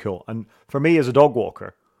 that's pretty cool. And for me as a dog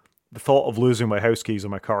walker, the thought of losing my house keys or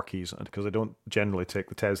my car keys, and because I don't generally take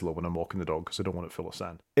the Tesla when I'm walking the dog because I don't want it full of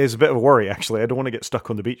sand, is a bit of a worry, actually. I don't want to get stuck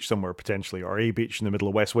on the beach somewhere, potentially, or a beach in the middle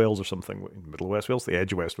of West Wales or something. Middle of West Wales? The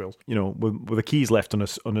edge of West Wales. With the keys left on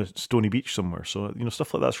a stony beach somewhere. So,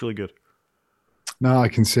 stuff like that's really good. No, I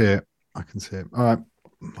can see it. All right,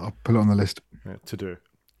 I'll put it on the list. Yeah, to do.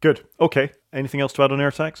 Good. Okay. Anything else to add on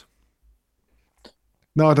AirTags?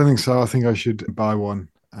 No, I don't think so. I think I should buy one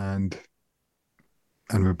and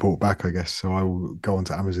report back, I guess. So I will go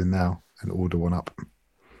onto Amazon now and order one up.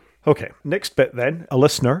 Okay, next bit then. A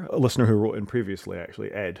listener who wrote in previously,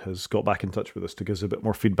 actually, Ed, has got back in touch with us to give us a bit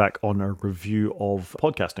more feedback on our review of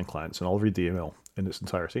podcasting clients, and I'll read the email in its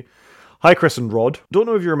entirety. Hi, Chris and Rod. Don't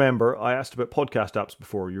know if you remember, I asked about podcast apps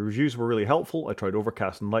before. Your reviews were really helpful. I tried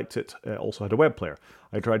Overcast and liked it. It also had a web player.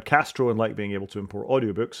 I tried Castro and liked being able to import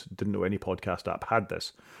audiobooks. Didn't know any podcast app had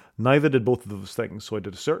this. Neither did both of those things, so I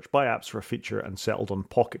did a search by apps for a feature and settled on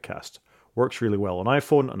Pocket Cast. Works really well on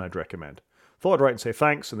iPhone, and I'd recommend. Thought I'd write and say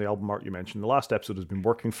thanks, and the album art you mentioned in the last episode has been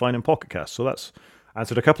working fine in Pocket Cast, so that's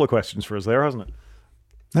answered a couple of questions for us there, hasn't it?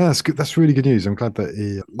 No, that's good. That's really good news. I'm glad that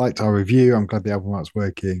he liked our review. I'm glad the album art's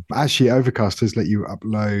working. Actually, Overcast does let you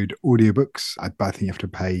upload audiobooks, but I think you have to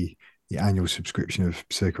pay the annual subscription of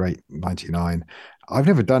circa £8.99. I've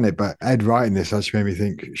never done it, but Ed writing this actually made me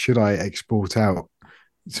think, should I export out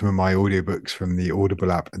some of my audiobooks from the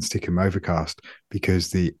Audible app and stick them Overcast,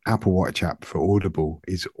 because the Apple Watch app for Audible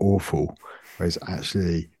is awful, whereas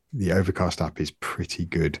actually the Overcast app is pretty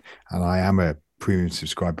good. And I am a premium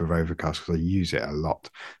subscriber of Overcast because I use it a lot.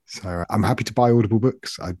 So I'm happy to buy Audible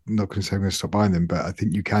books. I'm not going to say I'm going to stop buying them, but I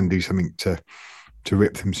think you can do something to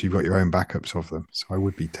rip them so you've got your own backups of them. So I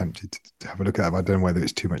would be tempted to have a look at that, but I don't know whether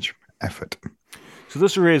it's too much effort. So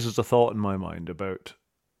this raises a thought in my mind about,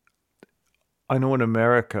 I know in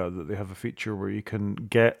America that they have a feature where you can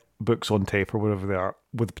get books on tape or whatever they are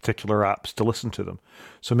with particular apps to listen to them.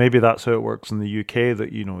 So maybe that's how it works in the UK,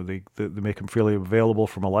 that they make them freely available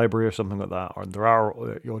from a library or something like that. Or there are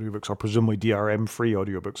audiobooks, or presumably DRM free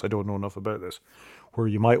audiobooks. I don't know enough about this, where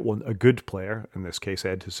you might want a good player. In this case,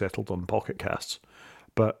 Ed has settled on Pocket Casts,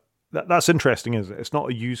 but that's interesting, isn't it? It's not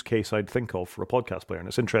a use case I'd think of for a podcast player, and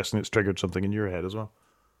it's interesting it's triggered something in your head as well.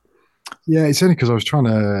 Yeah, it's only because I was trying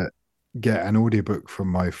to get an audiobook from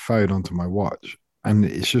my phone onto my watch, and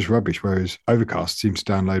it's just rubbish. Whereas Overcast seems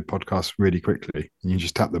to download podcasts really quickly. You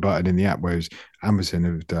just tap the button in the app, whereas Amazon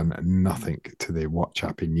have done nothing to their watch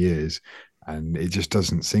app in years, and it just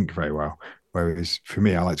doesn't sync very well. Whereas for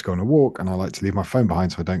me, I like to go on a walk and I like to leave my phone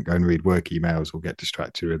behind so I don't go and read work emails or get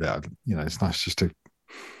distracted with it. It's nice just to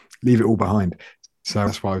leave it all behind. So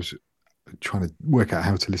that's why I was trying to work out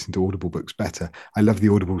how to listen to Audible books better. I love the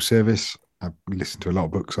Audible service. I listen to a lot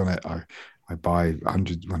of books on it. I buy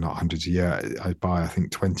hundreds, well, not hundreds a year. I buy, I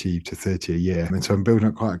think, 20 to 30 a year. And so I'm building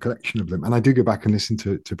up quite a collection of them. And I do go back and listen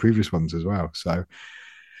to previous ones as well. So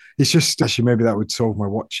it's just actually maybe that would solve my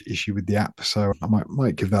watch issue with the app. So I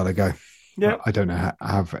might give that a go. Yeah. I don't know,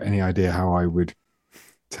 have any idea how I would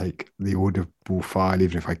take the Audible file,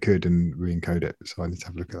 even if I could, and re-encode it. So I need to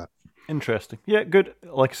have a look at that. Interesting. Yeah, good.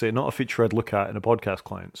 Like I say, not a feature I'd look at in a podcast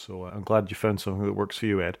client, so I'm glad you found something that works for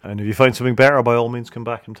you, Ed. And if you find something better, by all means, come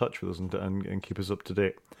back in touch with us and keep us up to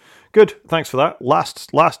date. Good. Thanks for that. Last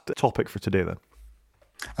topic for today, then.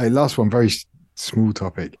 Hey, last one, very small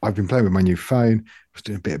topic. I've been playing with my new phone. I was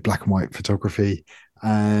doing a bit of black and white photography,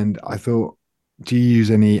 and I thought, do you use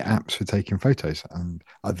any apps for taking photos, and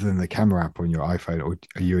other than the camera app on your iPhone, or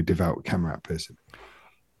are you a devout camera app person?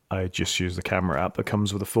 I just use the camera app that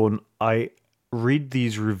comes with the phone. I read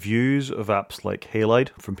these reviews of apps like Halide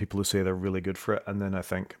from people who say they're really good for it, and then I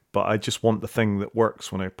think, but I just want the thing that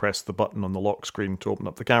works when I press the button on the lock screen to open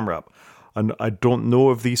up the camera app. And I don't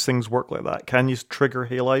know if these things work like that. Can you trigger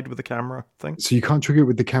Halide with the camera thing? So you can't trigger it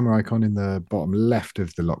with the camera icon in the bottom left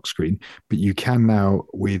of the lock screen, but you can now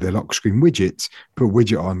with the lock screen widgets put a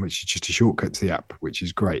widget on, which is just a shortcut to the app, which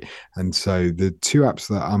is great. And so the two apps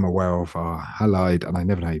that I'm aware of are Halide, and I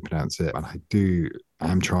never know how you pronounce it, and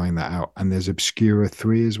I'm trying that out. And there's Obscura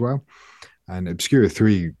 3 as well. And Obscura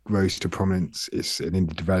 3 rose to prominence. It's an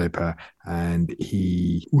indie developer, and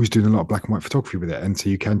he was doing a lot of black and white photography with it. And so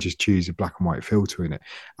you can just choose a black and white filter in it.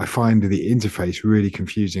 I find the interface really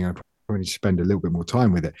confusing. I probably need to spend a little bit more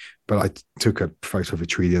time with it. But I took a photo of a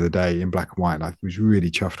tree the other day in black and white, and I was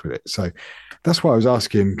really chuffed with it. So that's why I was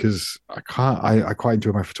asking, because I quite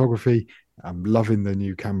enjoy my photography. I'm loving the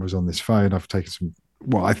new cameras on this phone. I've taken some,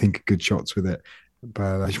 what I think, good shots with it.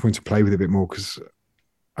 But I just wanted to play with it a bit more because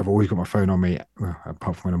I've always got my phone on me, well,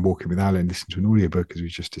 apart from when I'm walking with Alan, listening to an audiobook, as we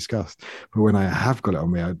just discussed. But when I have got it on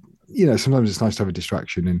me, sometimes it's nice to have a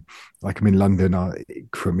distraction. And like I'm in London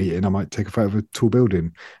for a meeting, I might take a photo of a tall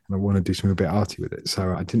building and I want to do something a bit arty with it.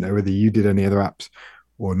 So I didn't know whether you did any other apps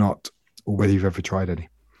or not, or whether you've ever tried any.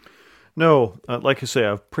 No, like I say,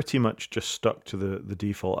 I've pretty much just stuck to the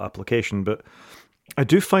default application, but I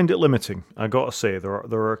do find it limiting. I gotta say, there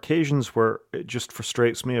are occasions where it just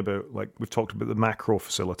frustrates me about, like we've talked about the macro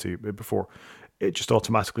facility before. It just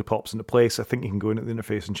automatically pops into place. I think you can go into the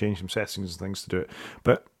interface and change some settings and things to do it.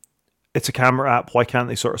 But it's a camera app. Why can't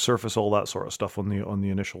they sort of surface all that sort of stuff on the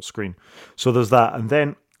initial screen? So there's that. And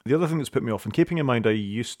then the other thing that's put me off, and keeping in mind I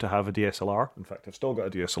used to have a DSLR. In fact, I've still got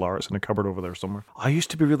a DSLR. It's in a cupboard over there somewhere. I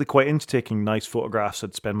used to be really quite into taking nice photographs.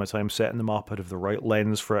 I'd spend my time setting them up. I'd have the right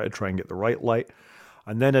lens for it. I'd try and get the right light.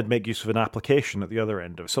 And then I'd make use of an application at the other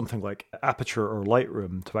end of something like Aperture or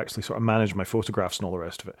Lightroom to actually sort of manage my photographs and all the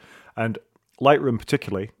rest of it. And Lightroom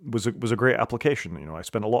particularly was a great application. I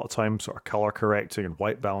spent a lot of time sort of color correcting and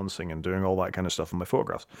white balancing and doing all that kind of stuff in my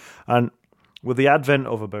photographs. And with the advent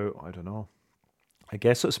of about, I don't know, I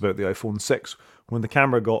guess it's about the iPhone 6, when the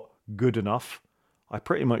camera got good enough, I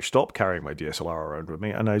pretty much stopped carrying my DSLR around with me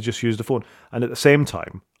and I just used the phone. And at the same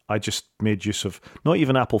time, I just made use of not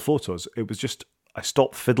even Apple Photos. It was just, I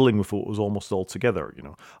stopped fiddling with photos almost altogether,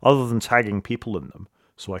 other than tagging people in them.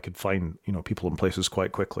 so I could find, people in places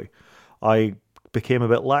quite quickly. I became a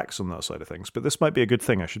bit lax on that side of things, but this might be a good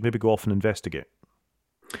thing. I should maybe go off and investigate.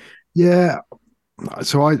 Yeah.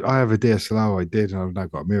 So I have a DSLR. I did, and I've now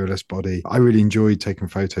got a mirrorless body. I really enjoy taking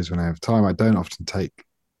photos when I have time. I don't often take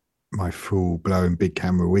my full blown big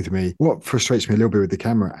camera with me. What frustrates me a little bit with the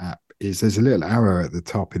camera app is there's a little arrow at the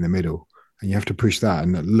top in the middle, and you have to push that,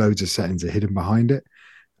 and loads of settings are hidden behind it.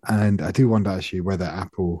 And I do wonder actually whether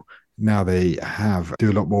Apple, now they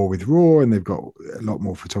do a lot more with RAW and they've got a lot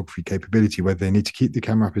more photography capability, whether they need to keep the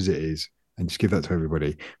camera app as it is and just give that to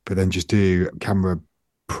everybody, but then just do Camera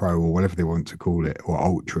Pro or whatever they want to call it,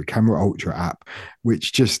 or Camera Ultra app,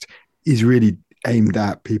 which just is really aimed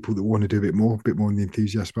at people that want to do a bit more in the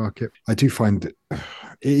enthusiast market. I do find it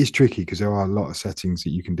is tricky because there are a lot of settings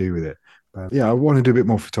that you can do with it. But yeah, I want to do a bit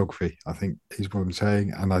more photography, I think is what I'm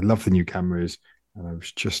saying. And I love the new cameras. And I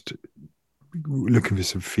was just looking for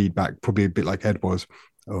some feedback, probably a bit like Ed was,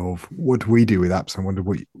 of what do we do with apps. I wonder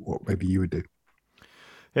what maybe you would do.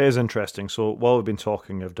 It is interesting. So while we've been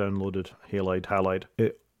talking, I've downloaded Halide.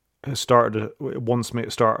 It has started, it wants me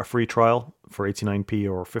to start a free trial for 89p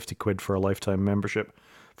or 50 quid for a lifetime membership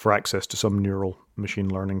for access to some neural machine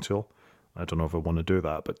learning tool. I don't know if I want to do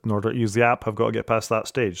that, but in order to use the app, I've got to get past that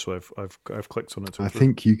stage. So I've clicked on it. I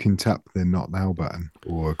think you can tap the not now button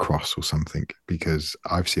or a cross or something, because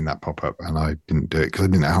I've seen that pop up and I didn't do it because I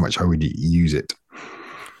didn't know how much I would use it.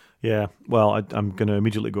 Yeah, well, I'm going to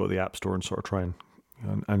immediately go to the App Store and sort of try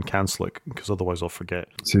and cancel it, because otherwise I'll forget.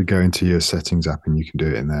 So go into your settings app and you can do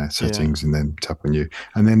it in there, settings, and then tap on you.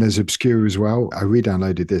 And then there's Obscura as well. I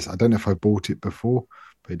re-downloaded this. I don't know if I bought it before,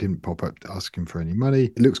 but it didn't pop up asking for any money.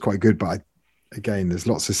 It looks quite good, but again, there's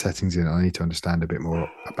lots of settings in it. I need to understand a bit more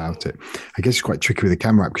about it. I guess it's quite tricky with the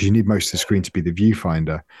camera app because you need most of the screen to be the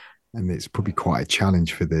viewfinder. And it's probably quite a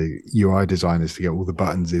challenge for the UI designers to get all the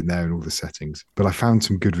buttons in there and all the settings. But I found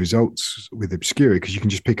some good results with Obscura because you can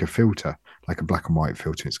just pick a filter, like a black and white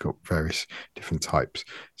filter. It's got various different types.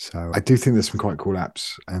 So I do think there's some quite cool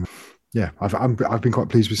apps. And yeah, I've been quite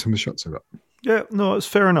pleased with some of the shots I've got. Yeah, no, it's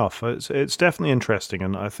fair enough. It's definitely interesting,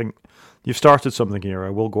 and I think you've started something here.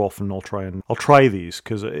 I will go off and I'll try these,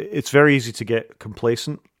 because it's very easy to get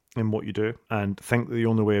complacent in what you do and think that the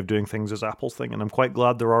only way of doing things is Apple's thing. And I'm quite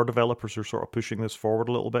glad there are developers who are sort of pushing this forward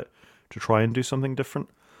a little bit to try and do something different,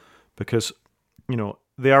 because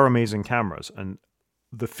they are amazing cameras, and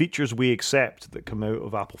the features we accept that come out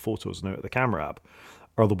of Apple Photos and out of the camera app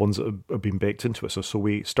are the ones that have been baked into it. So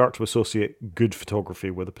we start to associate good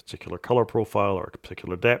photography with a particular color profile or a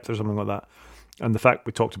particular depth or something like that. And the fact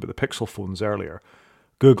we talked about the Pixel phones earlier,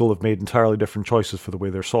 Google have made entirely different choices for the way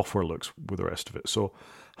their software looks with the rest of it. So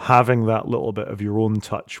having that little bit of your own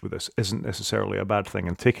touch with this isn't necessarily a bad thing,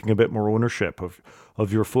 and taking a bit more ownership of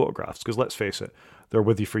your photographs, because let's face it, they're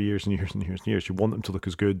with you for years and years and years and years. You want them to look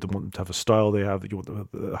as good, you want them to have a style they have, that you want them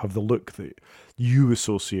to have the look that you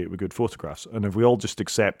associate with good photographs. And if we all just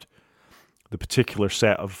accept the particular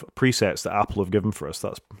set of presets that Apple have given for us,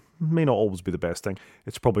 that may not always be the best thing.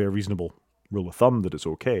 It's probably a reasonable rule of thumb that it's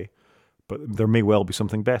okay, but there may well be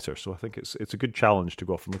something better. So I think it's a good challenge to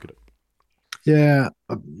go off and look at it. Yeah,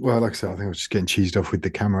 well, like I said, I think I was just getting cheesed off with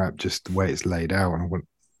the camera app, just the way it's laid out, and I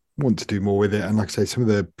want to do more with it. And like I say, some of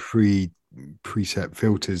the preset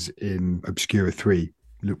filters in Obscura 3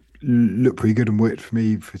 look pretty good and worked for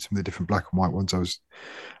me for some of the different black and white ones I was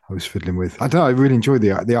fiddling with. I don't know, I really enjoyed the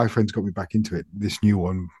iPhone's got me back into it. This new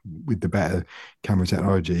one with the better camera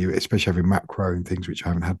technology, especially having macro and things which I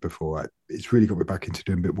haven't had before, it's really got me back into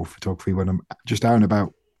doing a bit more photography when I'm just out and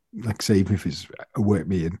about. Like I say, even if it's a work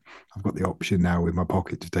meeting, I've got the option now in my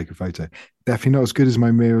pocket to take a photo. Definitely not as good as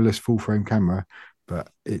my mirrorless full frame camera, but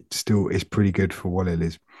it still is pretty good for what it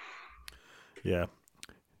is. Yeah.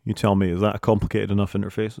 You tell me, is that a complicated enough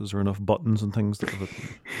interface? Is there enough buttons and things? It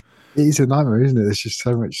is a nightmare, isn't it? There's just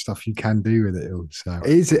so much stuff you can do with it all. So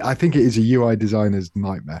I think it is a UI designer's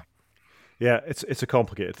nightmare. Yeah, it's a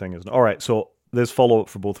complicated thing, isn't it? All right, so there's follow-up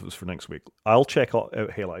for both of us for next week. I'll check out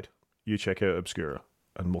Halide. You check out Obscura.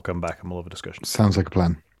 And we'll come back and we'll have a discussion. Sounds like a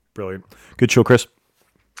plan. Brilliant. Good show, Chris.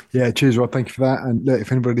 Yeah, cheers, Rod. Thank you for that. And look,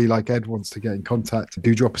 if anybody like Ed wants to get in contact,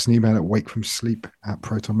 do drop us an email at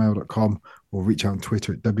wakefromsleep@protonmail.com or reach out on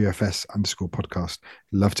Twitter at WFS_podcast.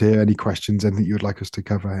 Love to hear any questions, anything you would like us to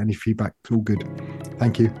cover, any feedback. It's all good.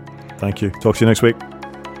 Thank you. Thank you. Talk to you next week.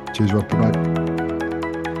 Cheers, Rod. Bye-bye.